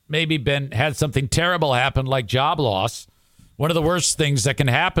who's maybe had something terrible happen, like job loss, one of the worst things that can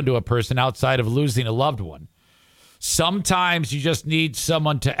happen to a person outside of losing a loved one. Sometimes you just need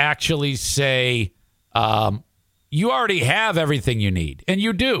someone to actually say, you already have everything you need. And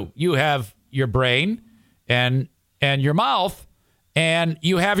you do. You have your brain and your mouth, and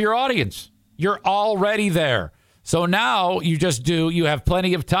you have your audience. You're already there. So now you have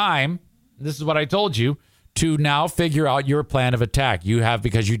plenty of time. This is what I told you, to now figure out your plan of attack. You have,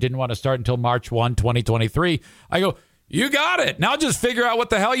 because you didn't want to start until March 1, 2023. I go, you got it. Now just figure out what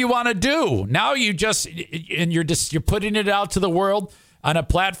the hell you want to do. Now you're putting it out to the world on a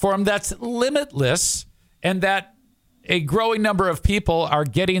platform that's limitless, and that a growing number of people are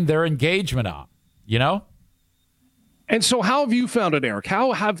getting their engagement on, And so how have you found it, Eric?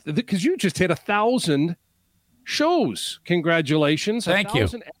 Because you just hit 1,000 shows. Congratulations. Thank you.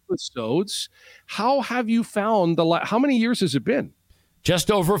 1,000 episodes. How have you found how many years has it been? Just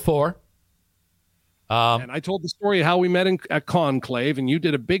over 4. And I told the story of how we met at Conclave, and you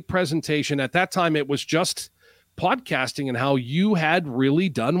did a big presentation. At that time, it was just podcasting, and how you had really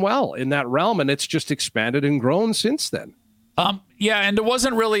done well in that realm, and it's just expanded and grown since then. Yeah, and there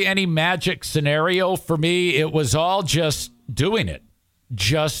wasn't really any magic scenario for me. It was all just doing it.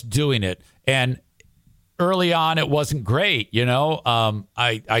 And early on, it wasn't great,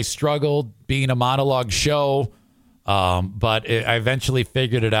 I struggled being a monologue show, but I eventually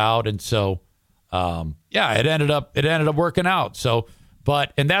figured it out, and so it ended up working out. So,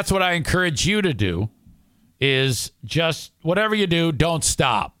 and that's what I encourage you to do, is just whatever you do, don't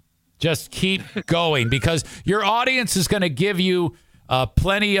stop. Just keep going, because your audience is going to give you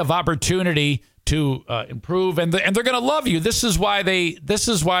plenty of opportunity to improve, and they're going to love you. This is why they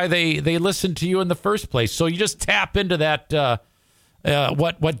listen to you in the first place. So you just tap into that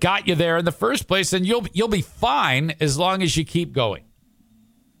what got you there in the first place, and you'll be fine as long as you keep going.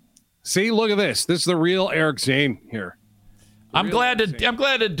 See, look at this. This is the real Eric Zane here. I'm glad to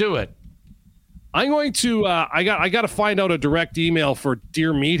do it. I'm going to I got to find out a direct email for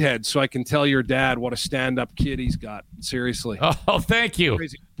Dear Meathead so I can tell your dad what a stand-up kid he's got. Seriously. Oh, thank you.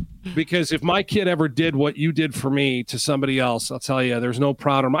 Crazy. Because if my kid ever did what you did for me to somebody else, I'll tell you, there's no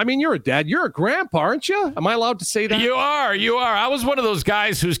prouder. I mean, you're a dad. You're a grandpa, aren't you? Am I allowed to say that? You are. I was one of those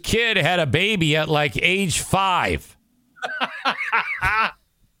guys whose kid had a baby at like age 5.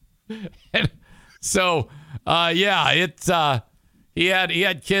 And so, he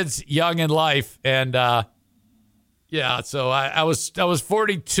had kids young in life, and so I was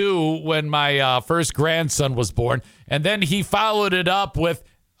 42 when my first grandson was born, and then he followed it up with,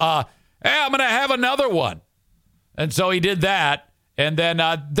 "Hey, I'm gonna have another one," and so he did that, and then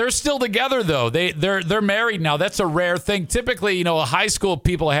they're still together though. They're married now. That's a rare thing. Typically, high school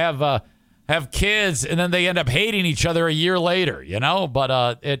people have kids, and then they end up hating each other a year later.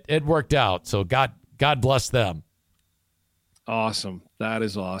 But it worked out. So God bless them. Awesome. That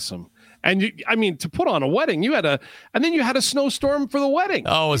is awesome. And to put on a wedding, you had a snowstorm for the wedding.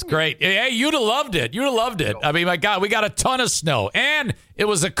 Oh, it was great. Hey, you'd have loved it. I mean, my God, we got a ton of snow, and it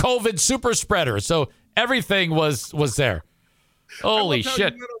was a COVID super spreader, so everything was there. Holy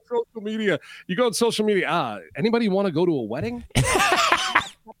shit! You go on social media. Anybody want to go to a wedding?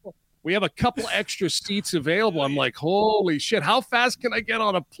 We have a couple extra seats available. I'm like, holy shit! How fast can I get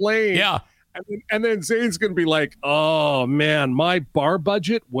on a plane? Yeah. And then Zane's going to be like, oh, man, my bar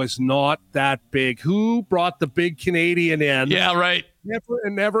budget was not that big. Who brought the big Canadian in? Yeah, right.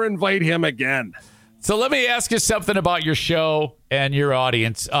 Never invite him again. So let me ask you something about your show and your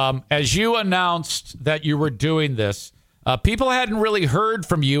audience. As you announced that you were doing this, people hadn't really heard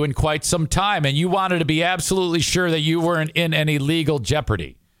from you in quite some time, and you wanted to be absolutely sure that you weren't in any legal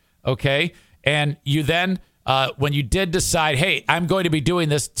jeopardy, okay? And you then... when you did decide, hey, I'm going to be doing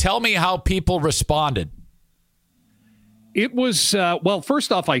this, tell me how people responded. It was,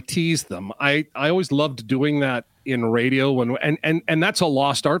 first off, I teased them. I always loved doing that in radio, and that's a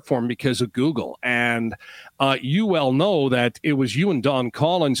lost art form because of Google. And you well know that it was you and Don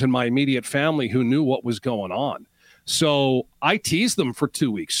Collins and my immediate family who knew what was going on. So I teased them for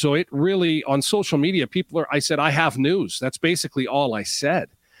 2 weeks. So it really, on social media, I said, I have news. That's basically all I said.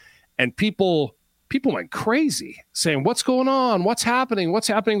 And people went crazy saying, what's going on? What's happening? What's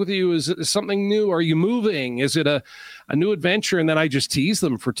happening with you? Is it something new? Are you moving? Is it a new adventure? And then I just teased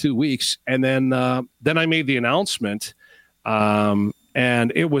them for 2 weeks. And then I made the announcement. And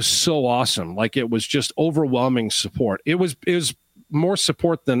it was so awesome. Like, it was just overwhelming support. It was more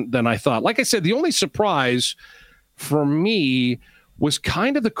support than I thought. Like I said, the only surprise for me was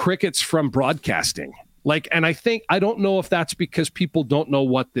kind of the crickets from broadcasting. And I don't know if that's because people don't know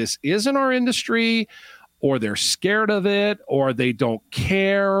what this is in our industry, or they're scared of it, or they don't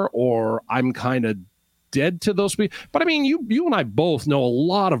care, or I'm kind of dead to those people. But I mean, you and I both know a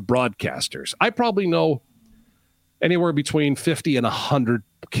lot of broadcasters. I probably know anywhere between 50 and 100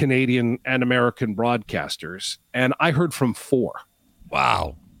 Canadian and American broadcasters, and I heard from 4.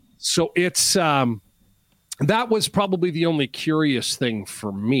 Wow. So it's that was probably the only curious thing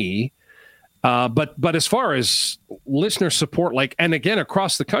for me. But as far as listener support, and again,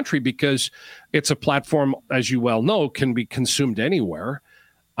 across the country, because it's a platform, as you well know, can be consumed anywhere.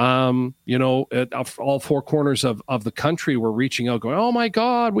 At all 4 corners of the country, we're reaching out going, oh my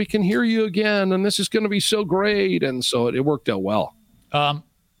God, we can hear you again. And this is going to be so great. And so it worked out well.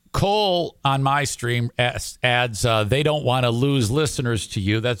 Cole on my stream adds, they don't want to lose listeners to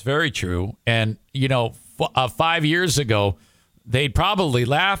you. That's very true. And, 5 years ago, they'd probably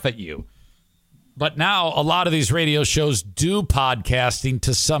laugh at you. But now a lot of these radio shows do podcasting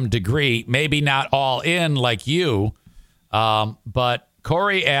to some degree, maybe not all in like you. But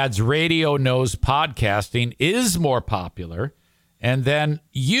Corey adds radio knows podcasting is more popular. And then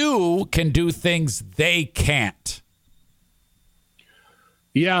you can do things they can't.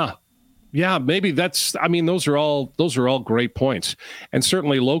 Yeah, maybe those are all great points. And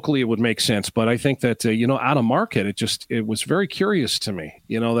certainly locally it would make sense. But I think that, out of market, it was very curious to me,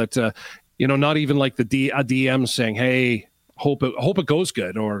 that, not even like a DM saying, hey, hope it goes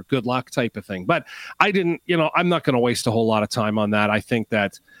good or good luck type of thing. But I didn't, I'm not going to waste a whole lot of time on that. I think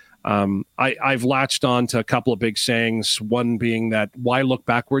that I've latched on to a couple of big sayings, one being that why look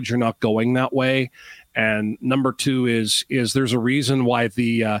backwards? You're not going that way. And number 2 is there's a reason why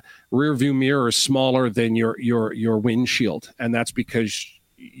the rear view mirror is smaller than your windshield. And that's because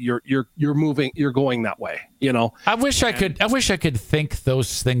you're moving, you're going that way, I wish I could think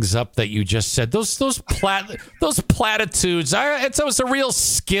those things up that you just said. Those platitudes. It's a real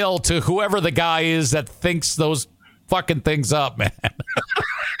skill to whoever the guy is that thinks those fucking things up, man.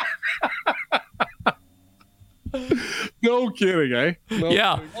 No kidding, eh? No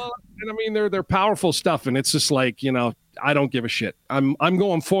yeah. Kidding. Well, and I mean, they're powerful stuff, and it's just like, I don't give a shit. I'm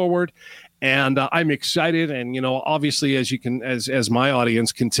going forward. And I'm excited. And, you know, obviously, as my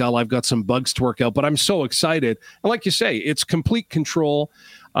audience can tell, I've got some bugs to work out, but I'm so excited. And like you say, it's complete control.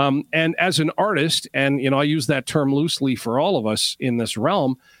 And as an artist, and, you know, I use that term loosely for all of us in this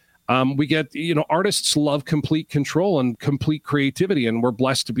realm, we get, you know, artists love complete control and complete creativity, and we're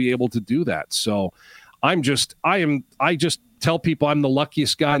blessed to be able to do that. So I just tell people I'm the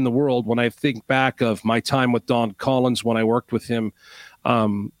luckiest guy in the world when I think back of my time with Don Collins, when I worked with him,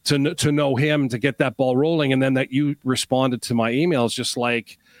 to know him, to get that ball rolling. And then that you responded to my emails, just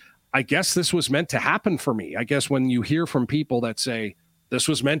like, I guess this was meant to happen for me. I guess when you hear from people that say this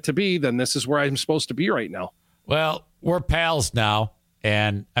was meant to be, then this is where I'm supposed to be right now. Well, we're pals now.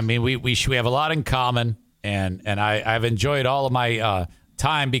 And I mean, we have a lot in common, and I've enjoyed all of my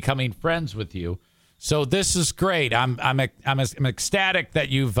time becoming friends with you. So this is great. I'm ecstatic that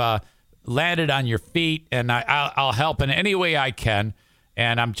you've landed on your feet, and I'll help in any way I can.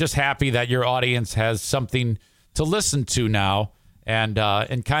 And I'm just happy that your audience has something to listen to now, and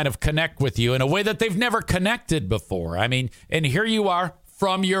kind of connect with you in a way that they've never connected before. I mean, and here you are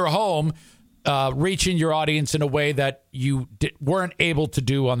from your home, reaching your audience in a way that you weren't able to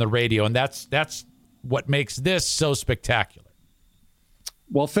do on the radio, and that's what makes this so spectacular.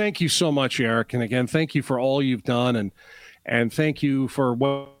 Well, thank you so much, Eric, and again, thank you for all you've done, and thank you for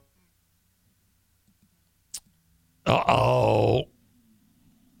what.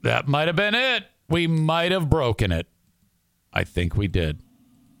 That might have been it. We might have broken it. I think we did.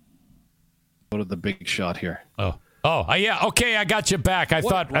 Go to the big shot here. Yeah. Okay, I got you back. I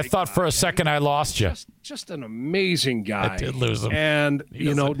thought for a second I lost you. Just an amazing guy. I did lose him, and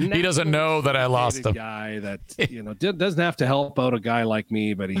he doesn't know that I lost him. Guy that doesn't have to help out a guy like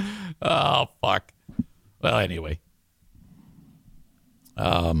me, but he. Oh fuck. Well, anyway,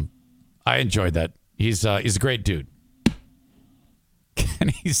 I enjoyed that. He's a great dude.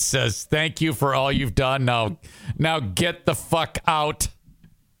 And he says, "Thank you for all you've done. Now get the fuck out."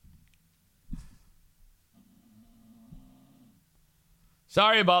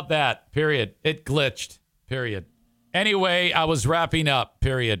 Sorry about that. Period. It glitched. Period. Anyway, I was wrapping up.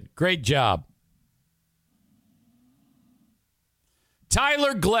 Period. Great job.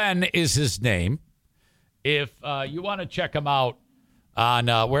 Tyler Glenn is his name. If you want to check him out on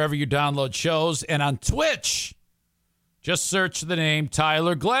wherever you download shows, and on Twitch, just search the name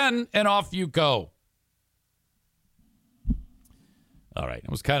Tyler Glenn, and off you go. All right. It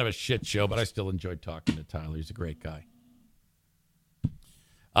was kind of a shit show, but I still enjoyed talking to Tyler. He's a great guy.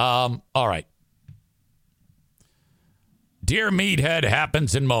 All right. Dear Meathead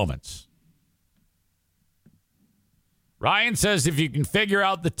happens in moments. Ryan says if you can figure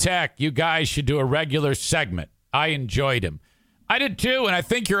out the tech, you guys should do a regular segment. I enjoyed him. I did too, and I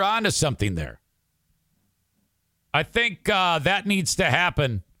think you're onto something there. I think that needs to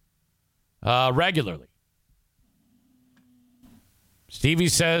happen regularly. Stevie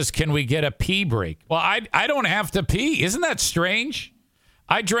says, can we get a pee break? Well, I don't have to pee. Isn't that strange?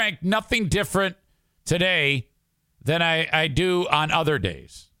 I drank nothing different today than I do on other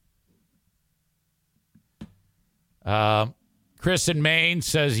days. Chris in Maine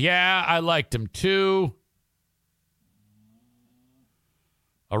says, yeah, I liked him too.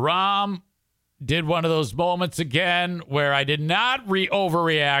 Aram did one of those moments again where I did not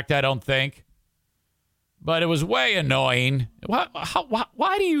overreact, I don't think. But it was way annoying.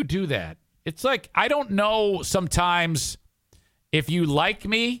 Why do you do that? It's like, I don't know sometimes if you like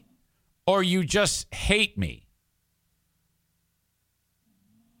me or you just hate me.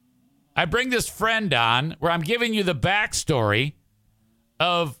 I bring this friend on where I'm giving you the backstory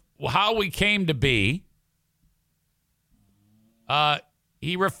of how we came to be.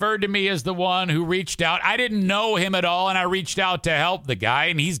 He referred to me as the one who reached out. I didn't know him at all, and I reached out to help the guy,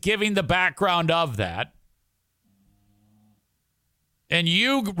 and he's giving the background of that. And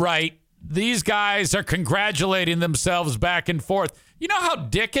you write, these guys are congratulating themselves back and forth. You know how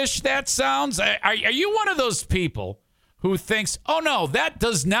dickish that sounds? Are you one of those people who thinks, oh, no, that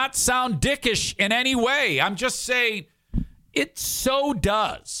does not sound dickish in any way? I'm just saying it so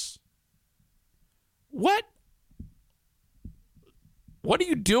does. What are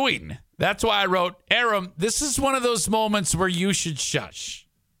you doing? That's why I wrote, Aram, this is one of those moments where you should shush.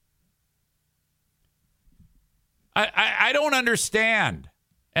 I don't understand.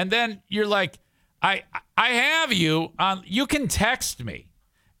 And then you're like, I have you on, you can text me.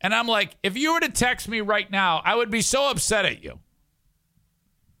 And I'm like, if you were to text me right now, I would be so upset at you.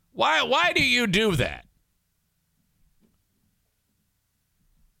 Why do you do that?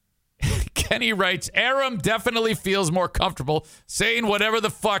 Kenny writes, Aram definitely feels more comfortable saying whatever the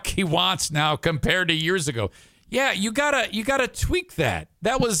fuck he wants now compared to years ago. Yeah, you gotta tweak that.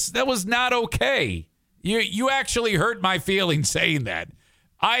 That was not okay. You actually hurt my feelings saying that.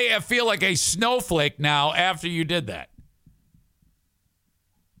 I feel like a snowflake now after you did that.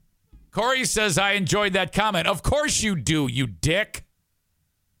 Corey says, I enjoyed that comment. Of course you do, you dick.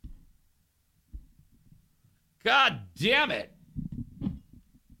 God damn it.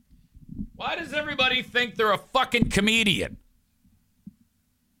 Why does everybody think they're a fucking comedian?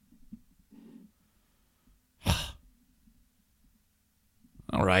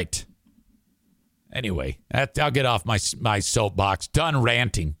 All right. Anyway, I'll get off my soapbox. Done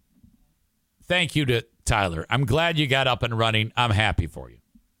ranting. Thank you to Tyler. I'm glad you got up and running. I'm happy for you.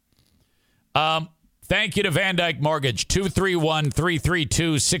 Thank you to Van Dyke Mortgage,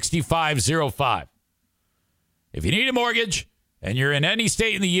 231-332-6505. If you need a mortgage and you're in any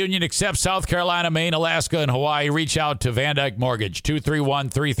state in the union except South Carolina, Maine, Alaska, and Hawaii, reach out to Van Dyke Mortgage,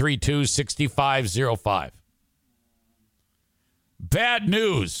 231-332-6505. Bad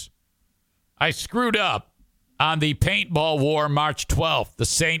news. I screwed up on the paintball war March 12th, the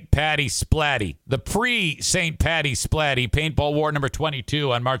St. Patty Splatty, the pre-St. Patty Splatty, paintball war number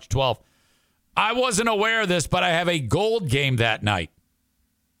 22 on March 12th. I wasn't aware of this, but I have a gold game that night.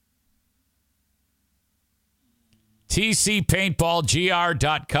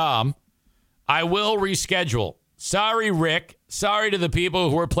 TCPaintballGR.com. I will reschedule. Sorry, Rick. Sorry to the people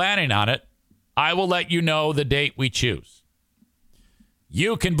who were planning on it. I will let you know the date we choose.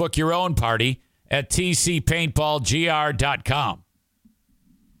 You can book your own party at TCPaintballGR.com.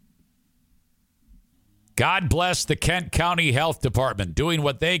 God bless the Kent County Health Department doing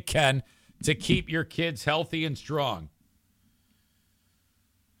what they can to keep your kids healthy and strong.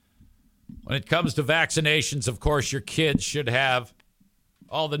 When it comes to vaccinations, of course, your kids should have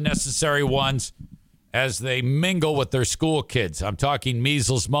all the necessary ones as they mingle with their school kids. I'm talking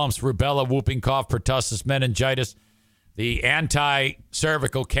measles, mumps, rubella, whooping cough, pertussis, meningitis, the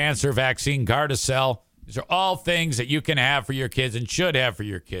anti-cervical cancer vaccine, Gardasil. These are all things that you can have for your kids and should have for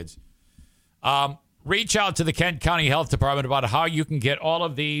your kids. Reach out to the Kent County Health Department about how you can get all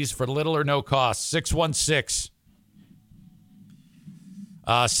of these for little or no cost.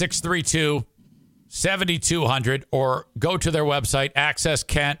 616-632-7200 or go to their website,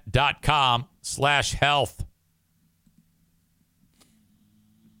 accesskent.com/health.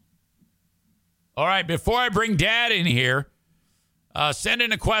 All right, before I bring Dad in here, send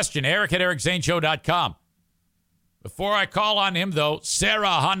in a question, eric@ericzaneshow.com. Before I call on him, though, Sarah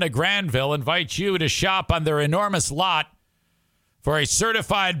Honda Granville invites you to shop on their enormous lot for a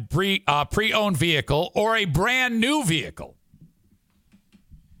certified pre-owned vehicle or a brand new vehicle.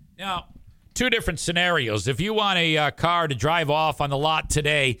 Now, two different scenarios. If you want a car to drive off on the lot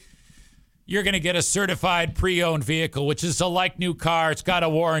today, you're going to get a certified pre-owned vehicle, which is a like-new car. It's got a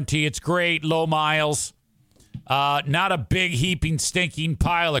warranty. It's great, low miles. Not a big, heaping, stinking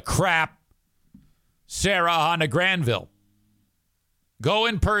pile of crap. Sarah Honda Granville. Go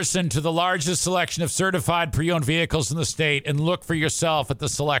in person to the largest selection of certified pre-owned vehicles in the state and look for yourself at the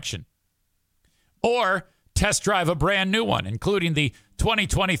selection. Or test drive a brand new one, including the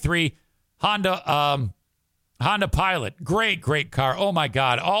 2023 Honda Pilot. Great car. Oh, my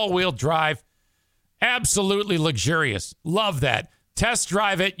God. All-wheel drive. Absolutely luxurious. Love that. Test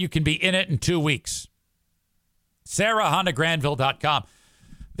drive it. You can be in it in 2 weeks. SarahHondaGranville.com.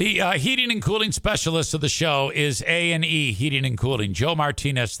 The heating and cooling specialist of the show is A&E Heating and Cooling. Joe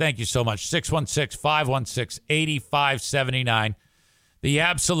Martinez, thank you so much. 616-516-8579. The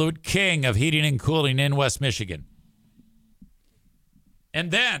absolute king of heating and cooling in West Michigan.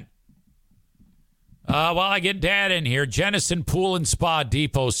 And then, while I get Dad in here, Jennison Pool and Spa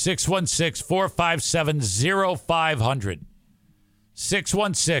Depot, 616-457-0500.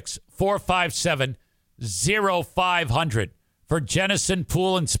 616-457-0500. For Jennison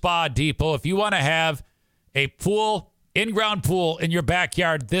Pool and Spa Depot. If you want to have a pool, in-ground pool in your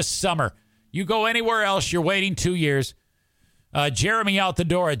backyard this summer, you go anywhere else, you're waiting 2 years. Jeremy out the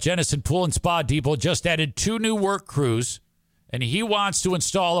door at Jennison Pool and Spa Depot just added 2 new work crews, and he wants to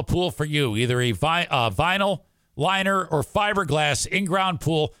install a pool for you, either a vinyl liner or fiberglass in-ground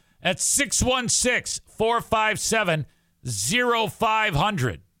pool at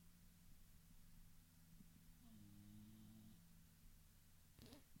 616-457-0500.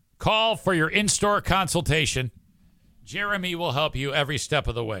 Call for your in-store consultation. Jeremy will help you every step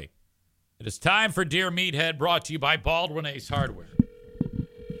of the way. It is time for Dear Meathead, brought to you by Baldwin Ace Hardware.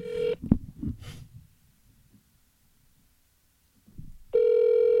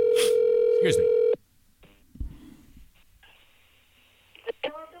 Excuse me.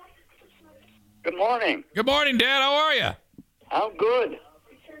 Good morning. Good morning, Dad. How are you? I'm good.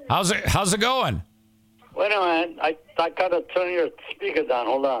 How's it going? Wait a minute. I got to turn your speaker down.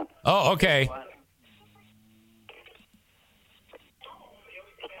 Hold on. Oh, okay.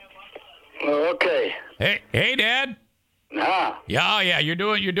 Okay. Hey, Dad. Yeah. You're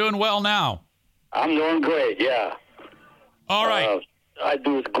doing well now. I'm doing great. Yeah. All right. I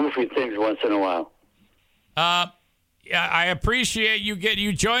do goofy things once in a while. Yeah, I appreciate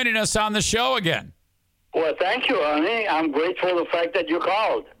you joining us on the show again. Well, thank you, honey. I'm grateful for the fact that you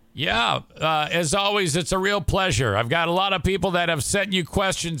called. Yeah, as always, it's a real pleasure. I've got a lot of people that have sent you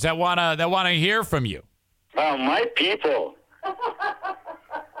questions that wanna hear from you. My people.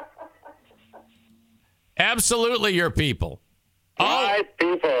 Absolutely, your people. My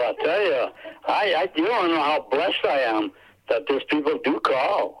people, I tell you, you don't know how blessed I am that these people do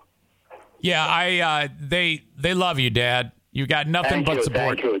call. Yeah, they love you, Dad. You got nothing but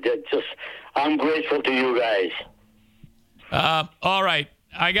support. Thank you. I'm grateful to you guys. All right.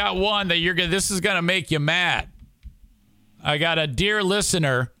 I got one that this is going to make you mad. I got a dear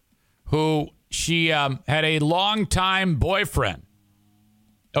listener who she had a longtime boyfriend.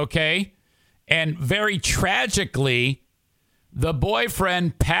 Okay? And very tragically, the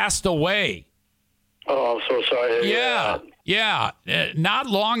boyfriend passed away. Oh, I'm so sorry. Yeah. Not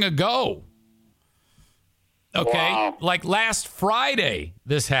long ago. Okay? Wow. Like last Friday,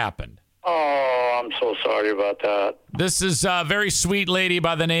 this happened. Oh, I'm so sorry about that. This is a very sweet lady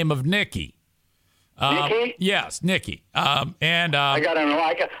by the name of Nikki. Nikki? Yes, Nikki. I gotta know.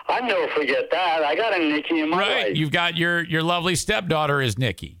 I never forget that. I got a Nikki in my life. You've got your lovely stepdaughter is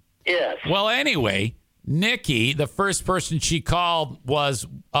Nikki. Yes. Well, anyway, Nikki, the first person she called was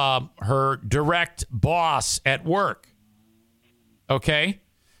her direct boss at work. Okay,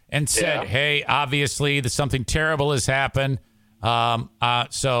 and said, "Hey, obviously, something terrible has happened.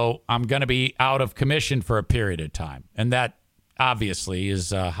 So I'm going to be out of commission for a period of time." And that obviously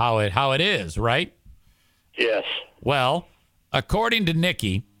is how it is, right? Yes. Well, according to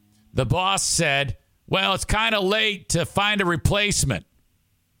Nikki, the boss said, "Well, it's kind of late to find a replacement."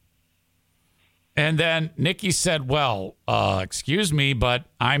 And then Nikki said, "Well, excuse me, but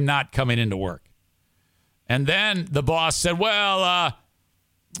I'm not coming into work." And then the boss said, "Well,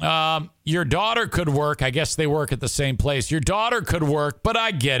 your daughter could work." I guess they work at the same place. "Your daughter could work, but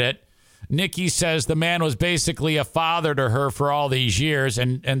I get it." Nikki says the man was basically a father to her for all these years,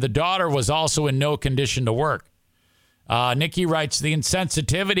 and the daughter was also in no condition to work. Nikki writes, the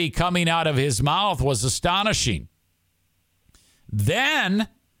insensitivity coming out of his mouth was astonishing. Then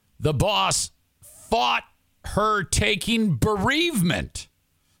the boss fought her taking bereavement.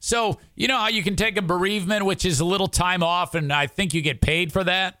 So, you know how you can take a bereavement, which is a little time off, and I think you get paid for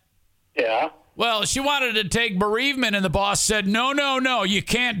that? Yeah. Well, she wanted to take bereavement, and the boss said, no, you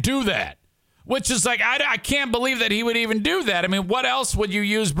can't do that. Which is like, I can't believe that he would even do that. I mean, what else would you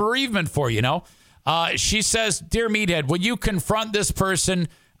use bereavement for, you know? She says, "Dear Meathead, would you confront this person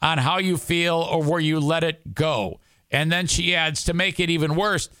on how you feel, or will you let it go?" And then she adds, to make it even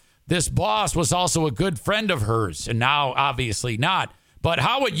worse, this boss was also a good friend of hers, and now obviously not. But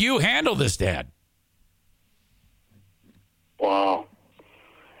how would you handle this, Dad? Wow.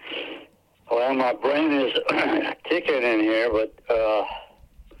 Well, my brain is ticking in here, but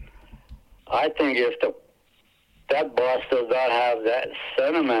I think if that boss does not have that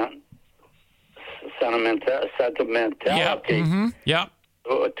sentimentality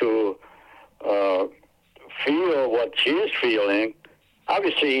to feel what she's feeling,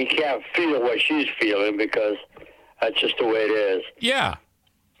 obviously he can't feel what she's feeling because that's just the way it is. Yeah.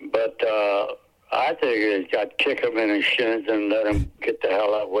 But I think it's got to kick him in his shins and let him get the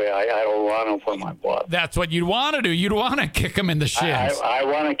hell that way. I don't want him for my boss. That's what you'd want to do. You'd want to kick him in the shins. I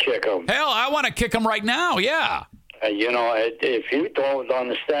want to kick him. Hell, I want to kick him right now, yeah. If you don't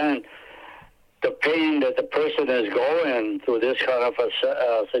understand the pain that the person is going through this kind of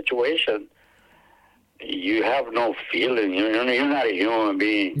a situation, you have no feeling. You're not a human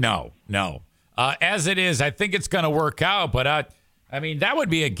being. No. As it is, I think it's going to work out, but I mean, that would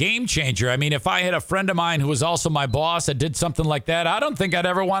be a game changer. I mean, if I had a friend of mine who was also my boss that did something like that, I don't think I'd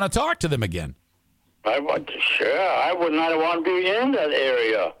ever want to talk to them again. I would not want to be in that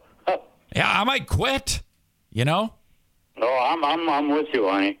area. Yeah, I might quit, you know? No, I'm with you,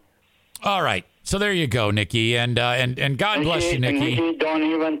 honey. All right. So there you go, Nikki, and God bless you, Nikki. Nikki, don't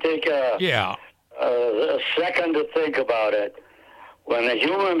even take a second to think about it. When a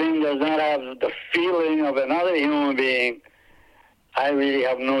human being does not have the feeling of another human being, I really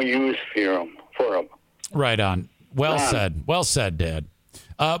have no use for him. Right on. Well said, Dad.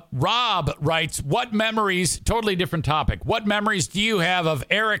 Rob writes, what memories, totally different topic, what memories do you have of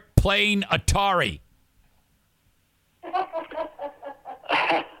Eric playing Atari?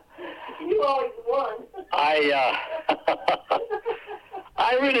 You always won. I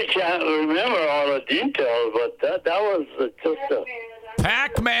really can't remember all the details, but that was just a...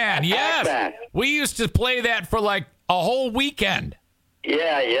 Pac-Man, yes. Pac-Man. We used to play that for like a whole weekend.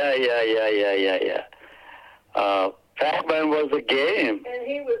 Yeah. Pac-Man was a game. And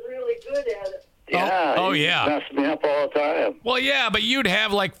he was really good at it. Yeah. Oh, yeah. He messed me up all the time. Well, yeah, but you'd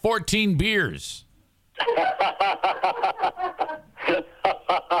have like 14 beers.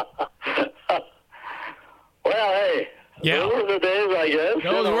 Well, hey. Yeah. Those were the days, I guess.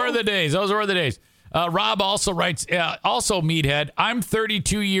 Those were the days. Rob also writes, also Meathead, I'm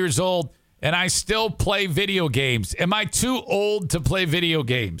 32 years old and I still play video games. Am I too old to play video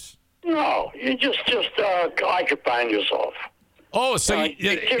games? No, you just occupy yourself. Oh, so keep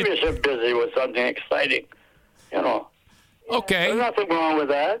yourself busy with something exciting, you know. Okay. There's nothing wrong with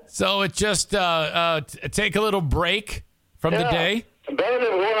that. So it just take a little break from the day? Better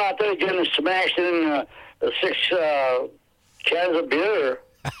than going out there getting smashed in 6 cans of beer.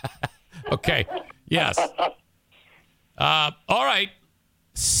 Okay. Yes. All right.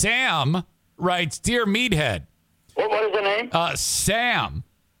 Sam writes, Dear Meathead. What is the name? Sam.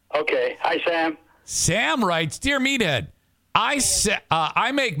 Okay. Hi, Sam. Sam writes, Dear Meathead,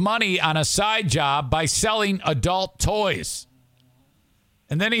 I make money on a side job by selling adult toys.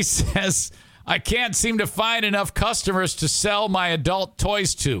 And then he says, I can't seem to find enough customers to sell my adult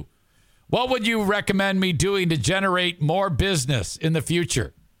toys to. What would you recommend me doing to generate more business in the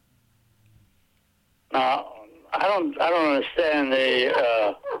future? I don't understand the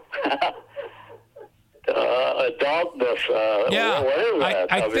adultness. Yeah, what is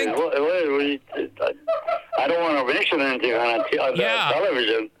that? I think. I don't want to mention anything on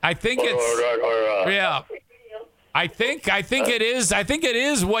television. I think it's. Yeah. I think it is. I think it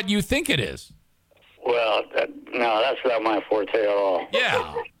is what you think it is. Well, no, that's not my forte at all.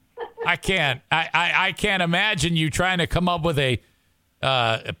 Yeah. I can't imagine you trying to come up with a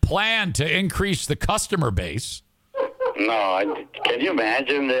plan to increase the customer base. No, can you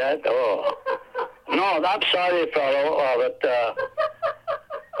imagine that? Oh, no, I'm sorry, fellow, but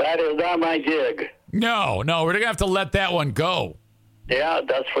that is not my gig. No, we're gonna have to let that one go. Yeah,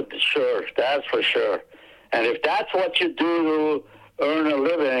 that's for sure. That's for sure. And if that's what you do to earn a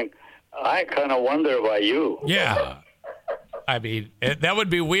living, I kind of wonder about you. Yeah. I mean, that would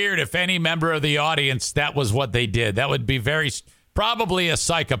be weird if any member of the audience, that was what they did. That would be probably a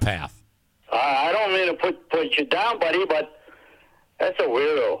psychopath. I don't mean to put you down, buddy, but that's a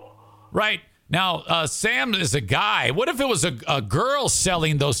weirdo. Right. Now, Sam is a guy. What if it was a girl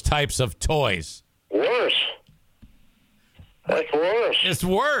selling those types of toys? Worse. That's worse. It's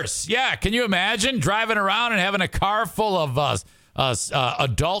worse. Yeah. Can you imagine driving around and having a car full of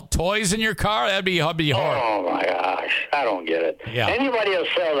adult toys in your car? That'd be horrible. Oh, my gosh. I don't get it. Yeah. Anybody who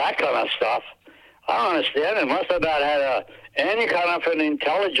sells that kind of stuff, I don't understand. It must have not had any kind of an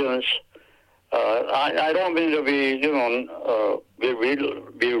intelligence. I don't mean to be,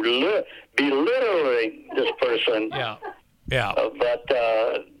 belittling this person. Yeah. But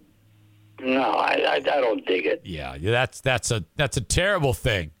no, I don't dig it. Yeah, that's a terrible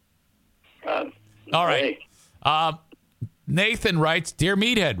thing. All right. Nathan writes, Dear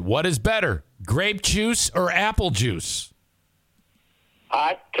Meathead, what is better, grape juice or apple juice?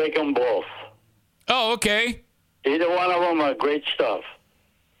 I take them both. Oh, okay. Either one of them are great stuff.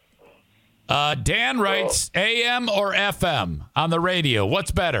 Dan writes, AM or FM on the radio?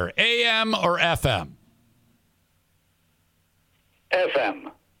 What's better, AM or FM?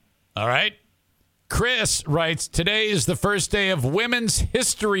 FM. All right. Chris writes, today is the first day of Women's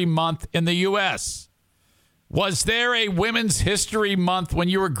History Month in the U.S. Was there a Women's History Month when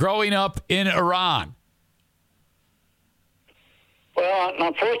you were growing up in Iran? Well,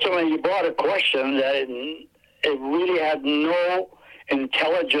 unfortunately, you brought a question that it really had no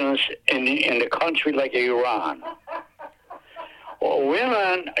intelligence in the country like Iran. Well,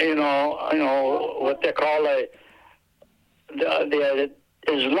 women, what they call the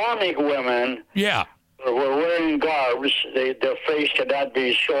Islamic women. Yeah. Were wearing garbs. Their face cannot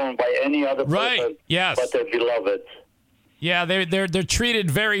be shown by any other person. Yes. But their beloved. Yeah, they're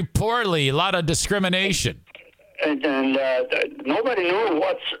treated very poorly. A lot of discrimination. And nobody knew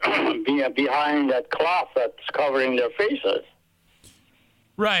what's behind that cloth that's covering their faces.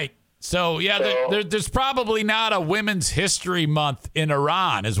 Right. So, there's probably not a Women's History Month in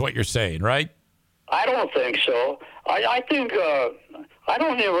Iran, is what you're saying, right? I don't think so. I think I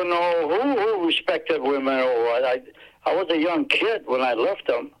don't even know who respected women or what. I was a young kid when I left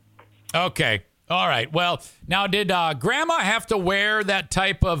them. Okay. All right. Well, now, did Grandma have to wear that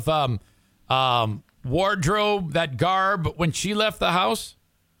type of wardrobe, that garb when she left the house?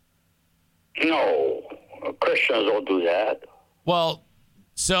 No. Christians don't do that. Well,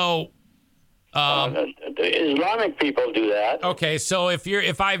 so the Islamic people do that. Okay, so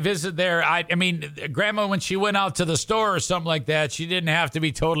if I visit there, I mean, Grandma, when she went out to the store or something like that, she didn't have to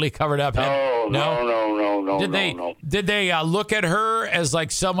be totally covered up. No. Did they look at her as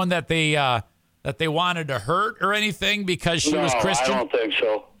like someone that they wanted to hurt or anything because she was Christian? I don't think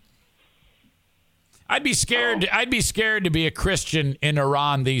so. I'd be scared. I'd be scared to be a Christian in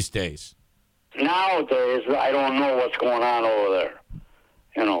Iran these days. Nowadays, I don't know what's going on over there.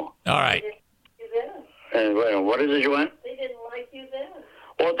 You know. All right. What is it, Joanne? They didn't like you then.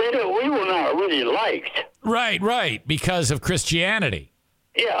 Well, we were not really liked. Right, because of Christianity.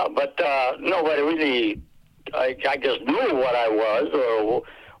 Yeah, but nobody really, I just knew what I was or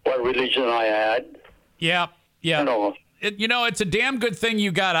what religion I had. Yeah. You know. It's a damn good thing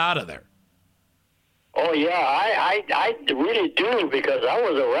you got out of there. Oh, yeah, I really do because I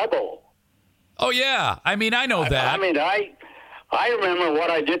was a rebel. Oh, yeah. I mean, I know that. I mean, I remember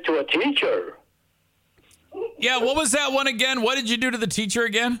what I did to a teacher. Yeah, what was that one again? What did you do to the teacher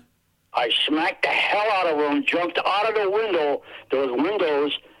again? I smacked the hell out of him, jumped out of the window. There was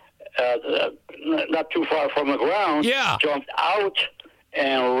windows not too far from the ground. Yeah. Jumped out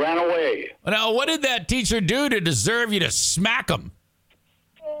and ran away. Now, what did that teacher do to deserve you to smack him?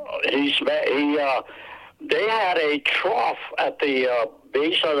 They had a trough at the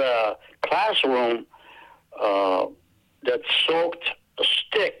base of the classroom that soaked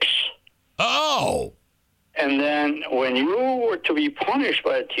sticks. Oh. And then when you were to be punished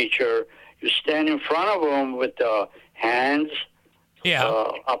by a teacher, you stand in front of him with the hands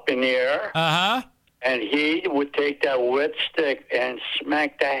up in the air. Uh-huh. And he would take that wet stick and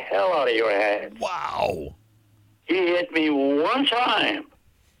smack the hell out of your head. Wow. He hit me one time.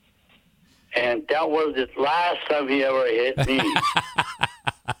 And that was the last time he ever hit me.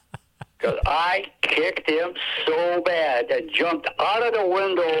 Because I kicked him so bad that jumped out of the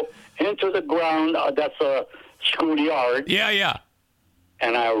window into the ground. That's a schoolyard. Yeah.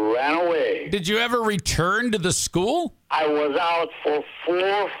 And I ran away. Did you ever return to the school? I was out for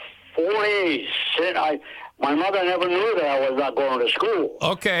four days. My mother never knew that I was not going to school.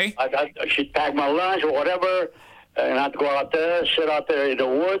 Okay. She'd pack my lunch or whatever, and I'd go out there, sit out there in the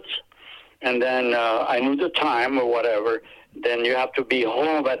woods. And then I knew the time or whatever. Then you have to be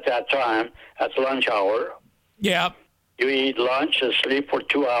home at that time. That's lunch hour. Yeah. You eat lunch and sleep for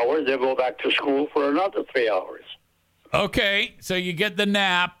 2 hours. Then go back to school for another 3 hours. Okay. So you get the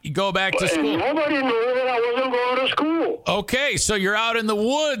nap. You go back to school. And nobody knew that I wasn't going to school. Okay. So you're out in the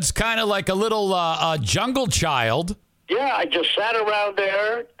woods, kind of like a little jungle child. Yeah. I just sat around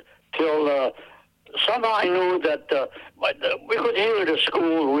there till somehow I knew that we could hear the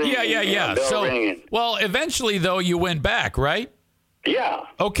school ringing. Yeah. So, ringing. Well, eventually, though, you went back, right? Yeah.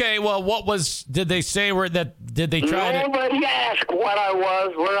 Okay. Well, did they say did they try Nobody asked what I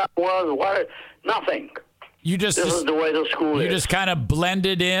was, where I was, nothing. This is the way the school is. You just kind of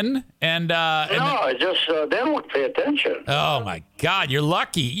blended in and. They don't pay attention. Oh my God, you're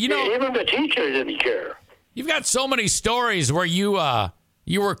lucky. Even the teacher didn't care. You've got so many stories where you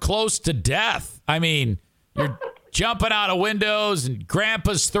were close to death. I mean, you're jumping out of windows and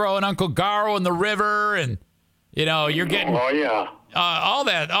Grandpa's throwing Uncle Garo in the river and, you're getting... Oh, yeah. All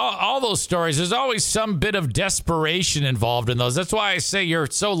that, all those stories. There's always some bit of desperation involved in those. That's why I say you're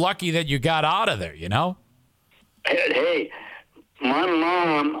so lucky that you got out of there, Hey, my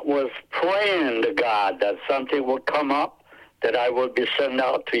mom was praying to God that something would come up that I would be sent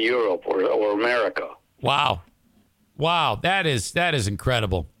out to Europe or America. Wow, that is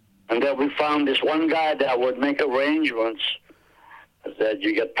incredible. And then we found this one guy that would make arrangements that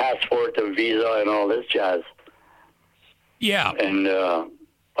you get passport and visa and all this jazz. Yeah. And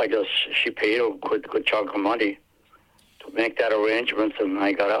I guess she paid a good chunk of money to make that arrangement, and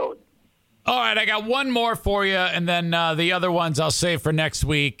I got out. All right, I got one more for you, and then the other ones I'll save for next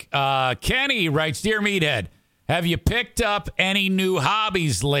week. Kenny writes, Dear Meathead, have you picked up any new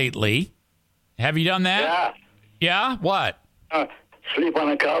hobbies lately? Have you done that? Yeah. Yeah? What? Sleep on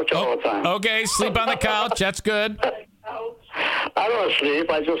the couch all the time. Okay, sleep on the couch. That's good. I don't sleep.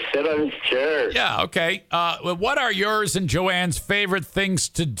 I just sit on his chair. Yeah, okay. What are yours and Joanne's favorite things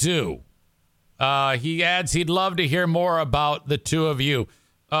to do? He adds he'd love to hear more about the two of you.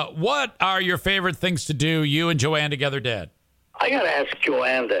 What are your favorite things to do, you and Joanne together, Dad? I got to ask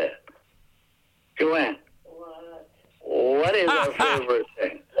Joanne that. Joanne. What is our favorite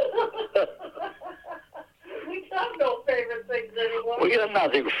thing? We have no favorite things anymore. We got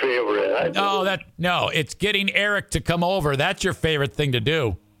nothing favorite. No, it's getting Eric to come over. That's your favorite thing to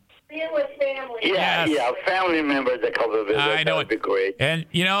do. Being with family. Yeah, Yes. family members that come to visit. I know that would be great. And,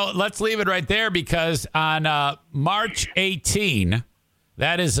 let's leave it right there because on March 18,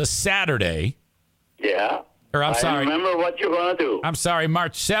 that is a Saturday. Yeah. Or I'm sorry. Remember what you're going to do. I'm sorry,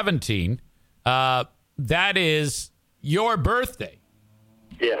 March 17. That is your birthday.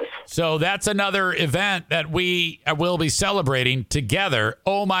 Yes. So that's another event that we will be celebrating together.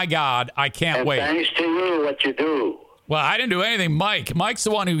 Oh, my God. I can't wait. Thanks to you, what you do. Well, I didn't do anything. Mike's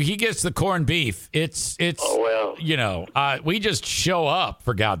the one he gets the corned beef. It's we just show up,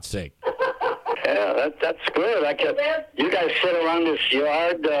 for God's sake. Yeah, that's good. You guys sit around this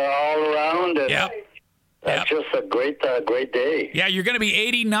yard all around. And That's just a great day. Yeah, you're going to be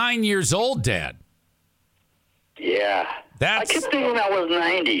 89 years old, Dad. Yeah. I keep thinking I was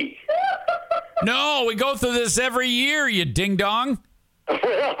 90. No, we go through this every year, you ding-dong.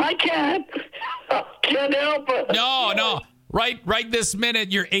 Well, I can't help it. No. Right this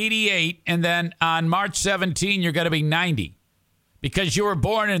minute, you're 88, and then on March 17, you're going to be 90 because you were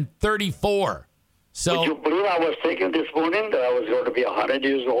born in 34. So, would you believe I was thinking this morning that I was going to be 100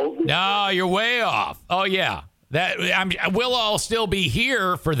 years old? No, you're way off. Oh, yeah. We'll all still be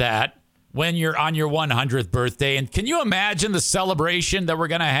here for that when you're on your 100th birthday. And can you imagine the celebration that we're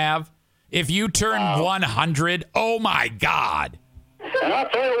going to have if you turn 100? Oh, my God. And I'll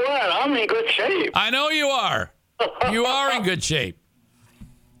tell you what, I'm in good shape. I know you are. You are in good shape.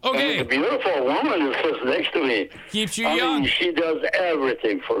 Okay. And the beautiful woman who sits next to me. Keeps you young. She does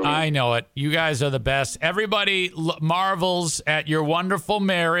everything for me. I know it. You guys are the best. Everybody marvels at your wonderful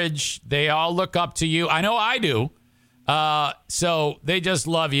marriage. They all look up to you. I know I do. So they just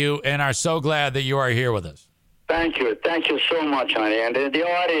love you and are so glad that you are here with us. Thank you. Thank you so much, honey. And the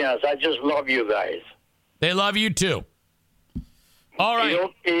audience, I just love you guys. They love you, too. All right.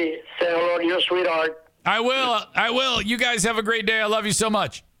 Say hello to your sweetheart. I will. You guys have a great day. I love you so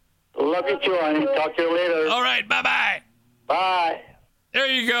much. Love you too, honey. Talk to you later. All right. Bye-bye. Bye. There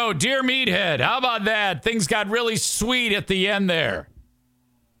you go. Dear Meathead. How about that? Things got really sweet at the end there.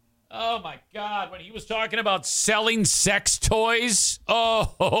 Oh, my God. When he was talking about selling sex toys.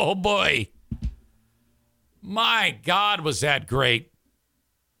 Oh boy. My God, was that great.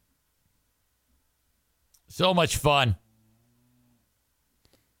 So much fun.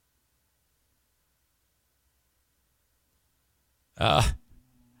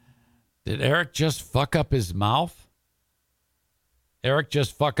 Did Eric just fuck up his mouth? Eric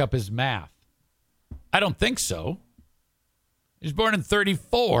just fuck up his math? I don't think so. He was born in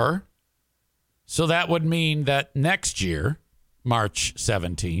 34. So that would mean that next year, March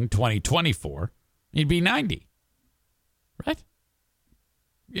 17, 2024, he'd be 90. Right?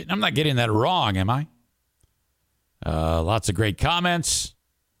 I'm not getting that wrong, am I? Lots of great comments.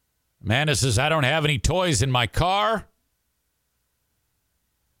 Amanda says, I don't have any toys in my car.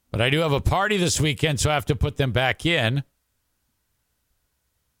 But I do have a party this weekend, so I have to put them back in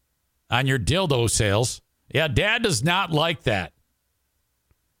on your dildo sales. Yeah, Dad does not like that.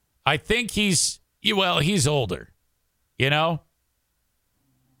 I think he's older. You know?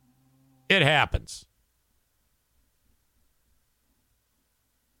 It happens.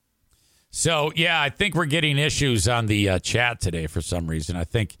 So, yeah, I think we're getting issues on the chat today for some reason. I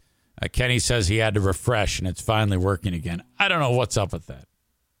think Kenny says he had to refresh, and it's finally working again. I don't know what's up with that.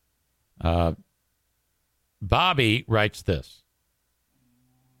 Bobby writes this.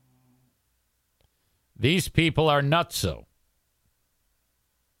 These people are nutso.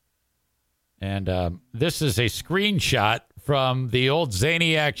 And this is a screenshot from the old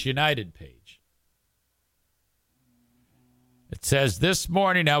Zaniacs United page. It says, this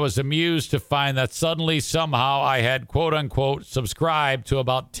morning I was amused to find that suddenly somehow I had, quote unquote, subscribed to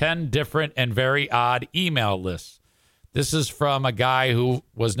about 10 different and very odd email lists. This is from a guy who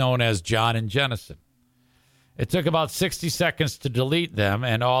was known as John and Jennison. It took about 60 seconds to delete them,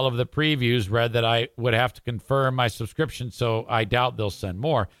 and all of the previews read that I would have to confirm my subscription, so I doubt they'll send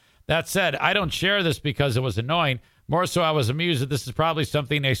more. That said, I don't share this because it was annoying. More so, I was amused that this is probably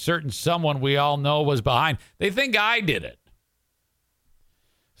something a certain someone we all know was behind. They think I did it.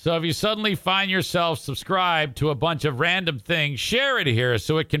 So if you suddenly find yourself subscribed to a bunch of random things, share it here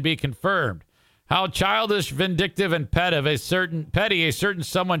so it can be confirmed. How childish, vindictive, and petty a certain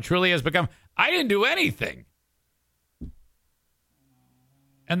someone truly has become. I didn't do anything.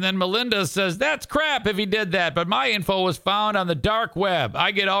 And then Melinda says, that's crap if he did that, but my info was found on the dark web.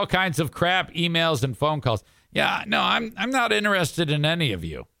 I get all kinds of crap emails and phone calls. Yeah, no, I'm not interested in any of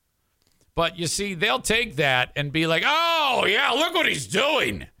you. But you see, they'll take that and be like, oh, yeah, look what he's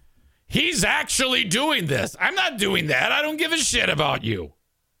doing. He's actually doing this. I'm not doing that. I don't give a shit about you.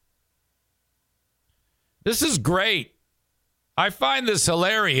 This is great. I find this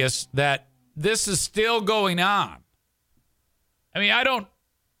hilarious that this is still going on. I mean, I don't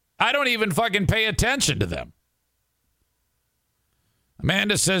even fucking pay attention to them.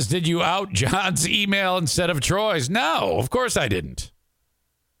 Amanda says, did you out John's email instead of Troy's? No, of course I didn't.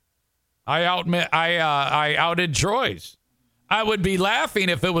 I outed Troy's. I would be laughing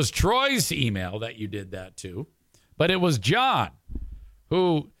if it was Troy's email that you did that to, but it was John,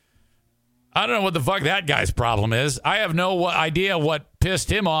 who, I don't know what the fuck that guy's problem is. I have no idea what pissed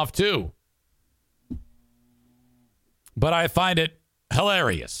him off too. But I find it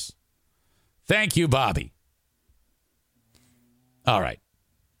hilarious. Thank you, Bobby. All right.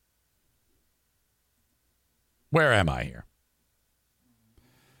 Where am I here?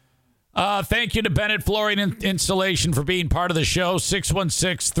 Thank you to Bennett Flooring Installation for being part of the show.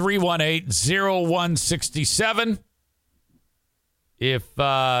 616-318-0167. If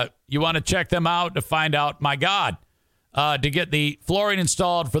you want to check them out to find out, my God, to get the flooring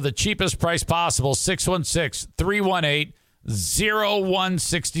installed for the cheapest price possible,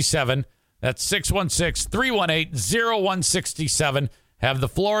 616-318-0167. That's 616-318-0167. Have the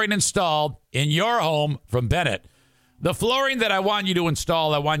flooring installed in your home from Bennett. The flooring that I want you to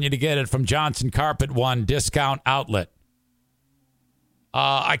install, I want you to get it from Johnson Carpet One Discount Outlet.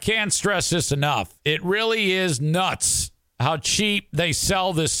 I can't stress this enough. It really is nuts how cheap they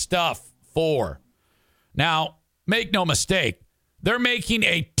sell this stuff for. Now, make no mistake, they're making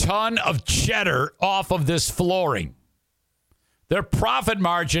a ton of cheddar off of this flooring. Their profit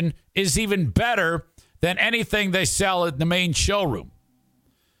margin is even better than anything they sell at the main showroom.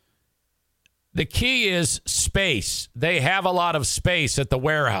 The key is space. They have a lot of space at the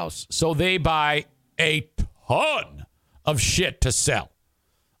warehouse, so they buy a ton of shit to sell.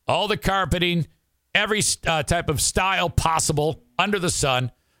 All the carpeting, every type of style possible under the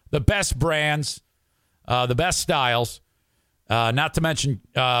sun, the best brands, the best styles, not to mention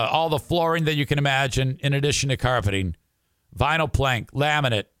all the flooring that you can imagine in addition to carpeting, vinyl plank,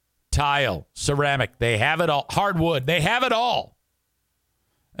 laminate, tile, ceramic. They have it all. Hardwood. They have it all.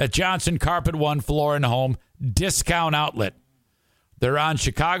 At Johnson Carpet One Floor and Home Discount Outlet. They're on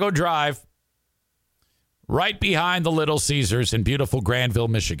Chicago Drive, right behind the Little Caesars in beautiful Granville,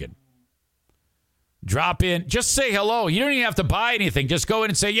 Michigan. Drop in. Just say hello. You don't even have to buy anything. Just go in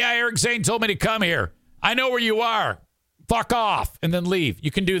and say, yeah, Eric Zane told me to come here. I know where you are. Fuck off. And then leave.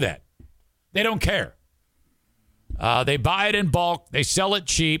 You can do that. They don't care. They buy it in bulk. They sell it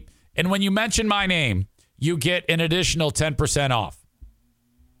cheap. And when you mention my name, you get an additional 10% off.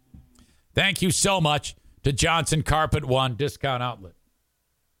 Thank you so much to Johnson Carpet One Discount Outlet.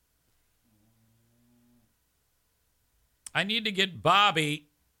 I need to get Bobby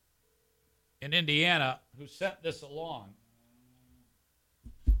in Indiana, who sent this along.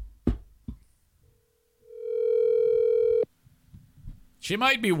 She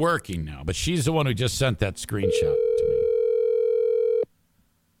might be working now, but she's the one who just sent that screenshot to me.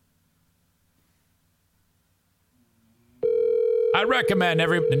 I recommend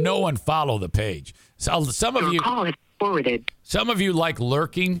no one follow the page. So some of you call it forwarded. Some of you like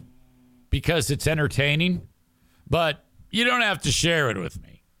lurking because it's entertaining, but you don't have to share it with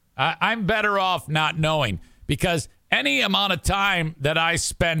me. I'm better off not knowing, because any amount of time that I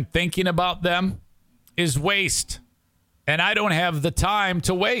spend thinking about them is waste, and I don't have the time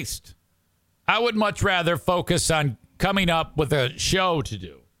to waste. I would much rather focus on coming up with a show to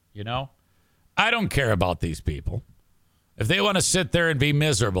do, you know? I don't care about these people. If they want to sit there and be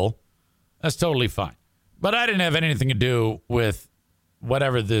miserable, that's totally fine. But I didn't have anything to do with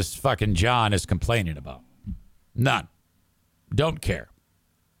whatever this fucking John is complaining about. None. Don't care.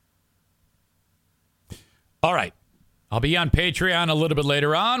 All right. I'll be on Patreon a little bit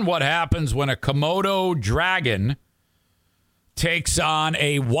later on. What happens when a Komodo dragon takes on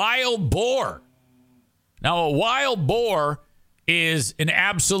a wild boar? Now, a wild boar is an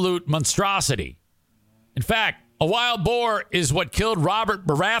absolute monstrosity. In fact, a wild boar is what killed Robert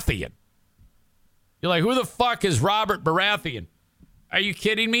Baratheon. You're like, who the fuck is Robert Baratheon? Are you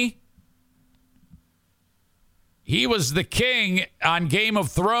kidding me? He was the king on Game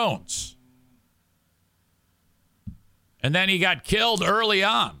of Thrones. And then he got killed early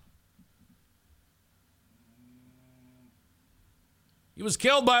on. He was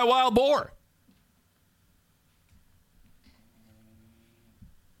killed by a wild boar.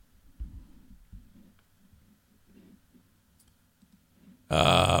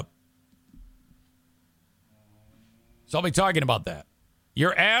 So I'll be talking about that.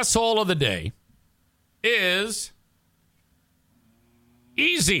 Your asshole of the day is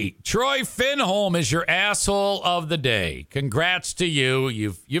easy. Troy Finholm is your asshole of the day. Congrats to you.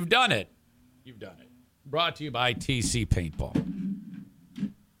 You've done it. You've done it. Brought to you by TC Paintball.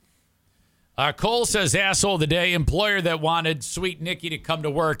 Cole says, asshole of the day, employer that wanted sweet Nikki to come to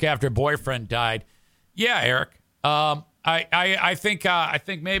work after boyfriend died. Yeah, Eric. I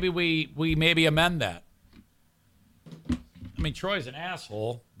think maybe we maybe amend that. I mean, Troy's an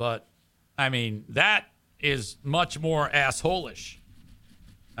asshole, but I mean, that is much more asshole-ish.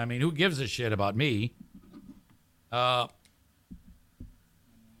 I mean, who gives a shit about me? I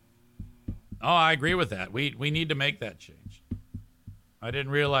agree with that. We need to make that change. I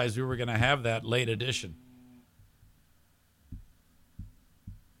didn't realize we were going to have that late edition.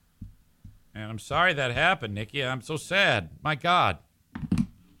 And I'm sorry that happened, Nikki. I'm so sad. My God.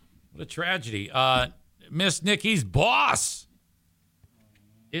 What a tragedy. Miss Nikki's boss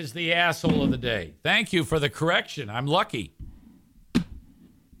is the asshole of the day. Thank you for the correction. I'm lucky.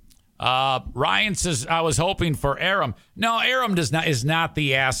 Ryan says, I was hoping for Aram. No, Aram is not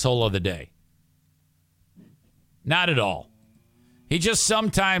the asshole of the day. Not at all. He just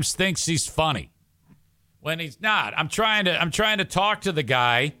sometimes thinks he's funny when he's not. I'm trying to talk to the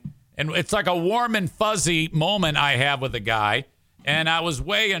guy, and it's like a warm and fuzzy moment I have with the guy, and I was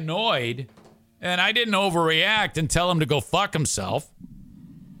way annoyed, and I didn't overreact and tell him to go fuck himself.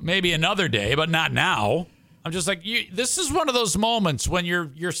 Maybe another day, but not now. I'm just like, this is one of those moments when you're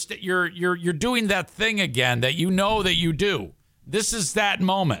doing that thing again that you know that you do. This is that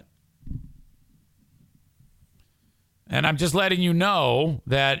moment. And I'm just letting you know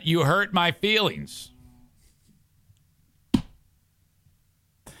that you hurt my feelings.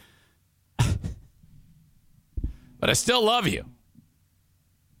 But I still love you.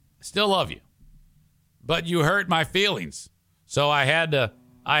 I still love you. But you hurt my feelings. So I had to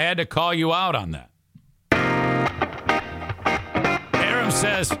call you out on that. Aram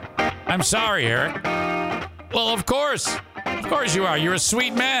says, I'm sorry, Eric. Well, of course. Of course you are. You're a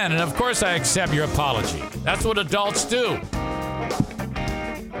sweet man, and of course I accept your apology. That's what adults do.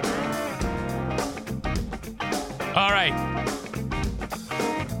 All right.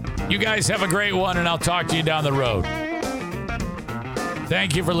 You guys have a great one, and I'll talk to you down the road.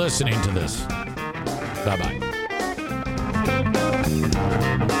 Thank you for listening to this. Bye-bye.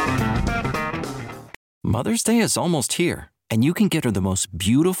 Mother's Day is almost here, and you can get her the most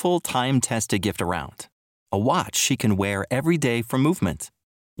beautiful time-tested gift around. A watch she can wear every day from Movement.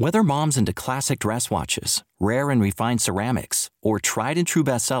 Whether mom's into classic dress watches, rare and refined ceramics, or tried and true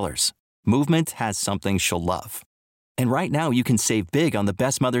bestsellers, Movement has something she'll love. And right now you can save big on the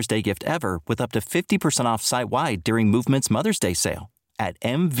best Mother's Day gift ever with up to 50% off site-wide during Movement's Mother's Day sale at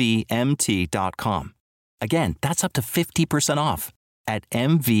MVMT.com. Again, that's up to 50% off at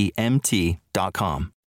MVMT.com.